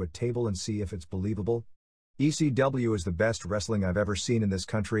you through a table and see if it's believable? ECW is the best wrestling I've ever seen in this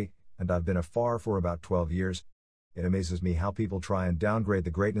country, and I've been a far for about 12 years. It amazes me how people try and downgrade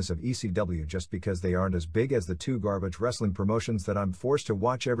the greatness of ECW just because they aren't as big as the 2 garbage wrestling promotions that I'm forced to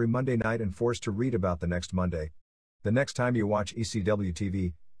watch every Monday night and forced to read about the next Monday. The next time you watch ECW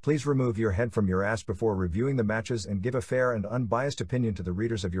TV, Please remove your head from your ass before reviewing the matches and give a fair and unbiased opinion to the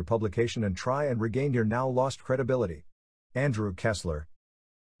readers of your publication and try and regain your now lost credibility. Andrew Kessler.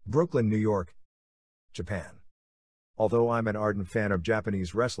 Brooklyn, New York, Japan. Although I'm an ardent fan of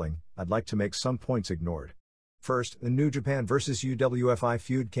Japanese wrestling, I'd like to make some points ignored. First, the New Japan vs. UWFI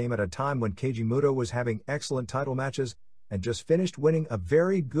feud came at a time when Keiji Muto was having excellent title matches and just finished winning a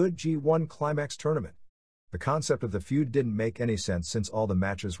very good G1 Climax tournament. The concept of the feud didn't make any sense since all the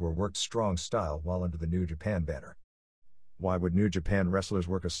matches were worked strong style while under the New Japan banner. Why would New Japan wrestlers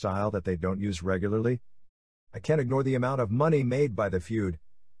work a style that they don't use regularly? I can't ignore the amount of money made by the feud,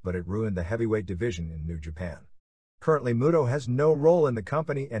 but it ruined the heavyweight division in New Japan. Currently, Muto has no role in the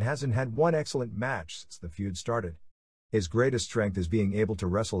company and hasn't had one excellent match since the feud started. His greatest strength is being able to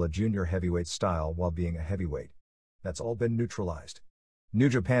wrestle a junior heavyweight style while being a heavyweight. That's all been neutralized. New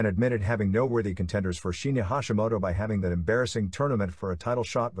Japan admitted having no worthy contenders for Shinya Hashimoto by having that embarrassing tournament for a title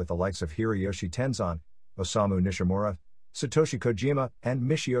shot with the likes of Hiroyoshi Tenzan, Osamu Nishimura, Satoshi Kojima, and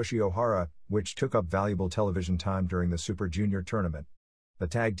Michiyoshi Ohara, which took up valuable television time during the Super Junior tournament. The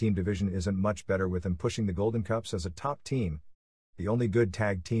tag team division isn't much better with them pushing the Golden Cups as a top team. The only good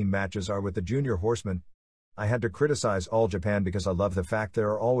tag team matches are with the Junior Horsemen. I had to criticize All Japan because I love the fact there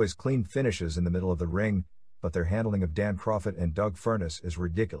are always clean finishes in the middle of the ring, but their handling of Dan Crawford and Doug Furnas is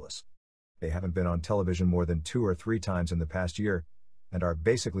ridiculous. They haven't been on television more than 2 or 3 times in the past year, and are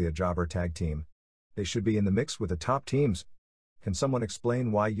basically a jobber tag team. They should be in the mix with the top teams. Can someone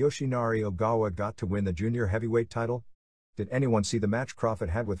explain why Yoshinari Ogawa got to win the junior heavyweight title? Did anyone see the match Crawford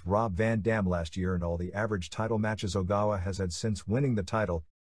had with Rob Van Dam last year and all the average title matches Ogawa has had since winning the title?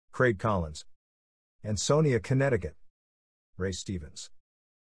 Craig Collins. Ansonia, Connecticut. Ray Stevens.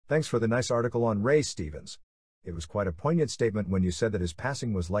 Thanks for the nice article on Ray Stevens. It was quite a poignant statement when you said that his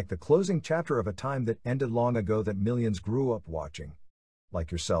passing was like the closing chapter of a time that ended long ago that millions grew up watching.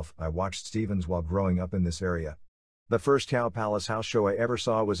 Like yourself, I watched Stevens while growing up in this area. The first Cow Palace house show I ever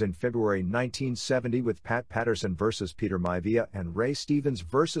saw was in February 1970 with Pat Patterson vs. Peter Maivia and Ray Stevens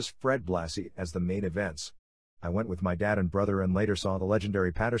vs. Fred Blassie as the main events. I went with my dad and brother and later saw the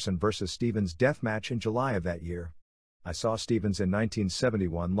legendary Patterson vs. Stevens death match in July of that year. I saw Stevens in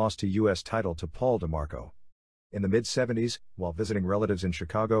 1971 lost to U.S. title to Paul DeMarco. In the mid-70s, while visiting relatives in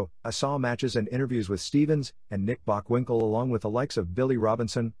Chicago, I saw matches and interviews with Stevens and Nick Bockwinkel along with the likes of Billy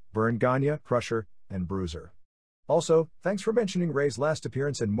Robinson, Vern Gagne, Crusher, and Bruiser. Also, thanks for mentioning Ray's last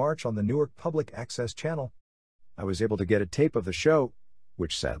appearance in March on the Newark Public Access channel. I was able to get a tape of the show,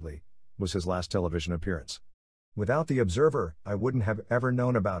 which sadly, was his last television appearance. Without the Observer, I wouldn't have ever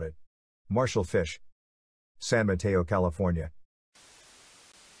known about it. Marshall Fish. San Mateo, California.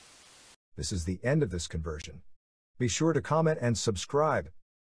 This is the end of this conversion. Be sure to comment and subscribe.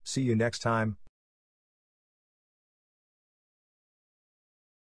 See you next time.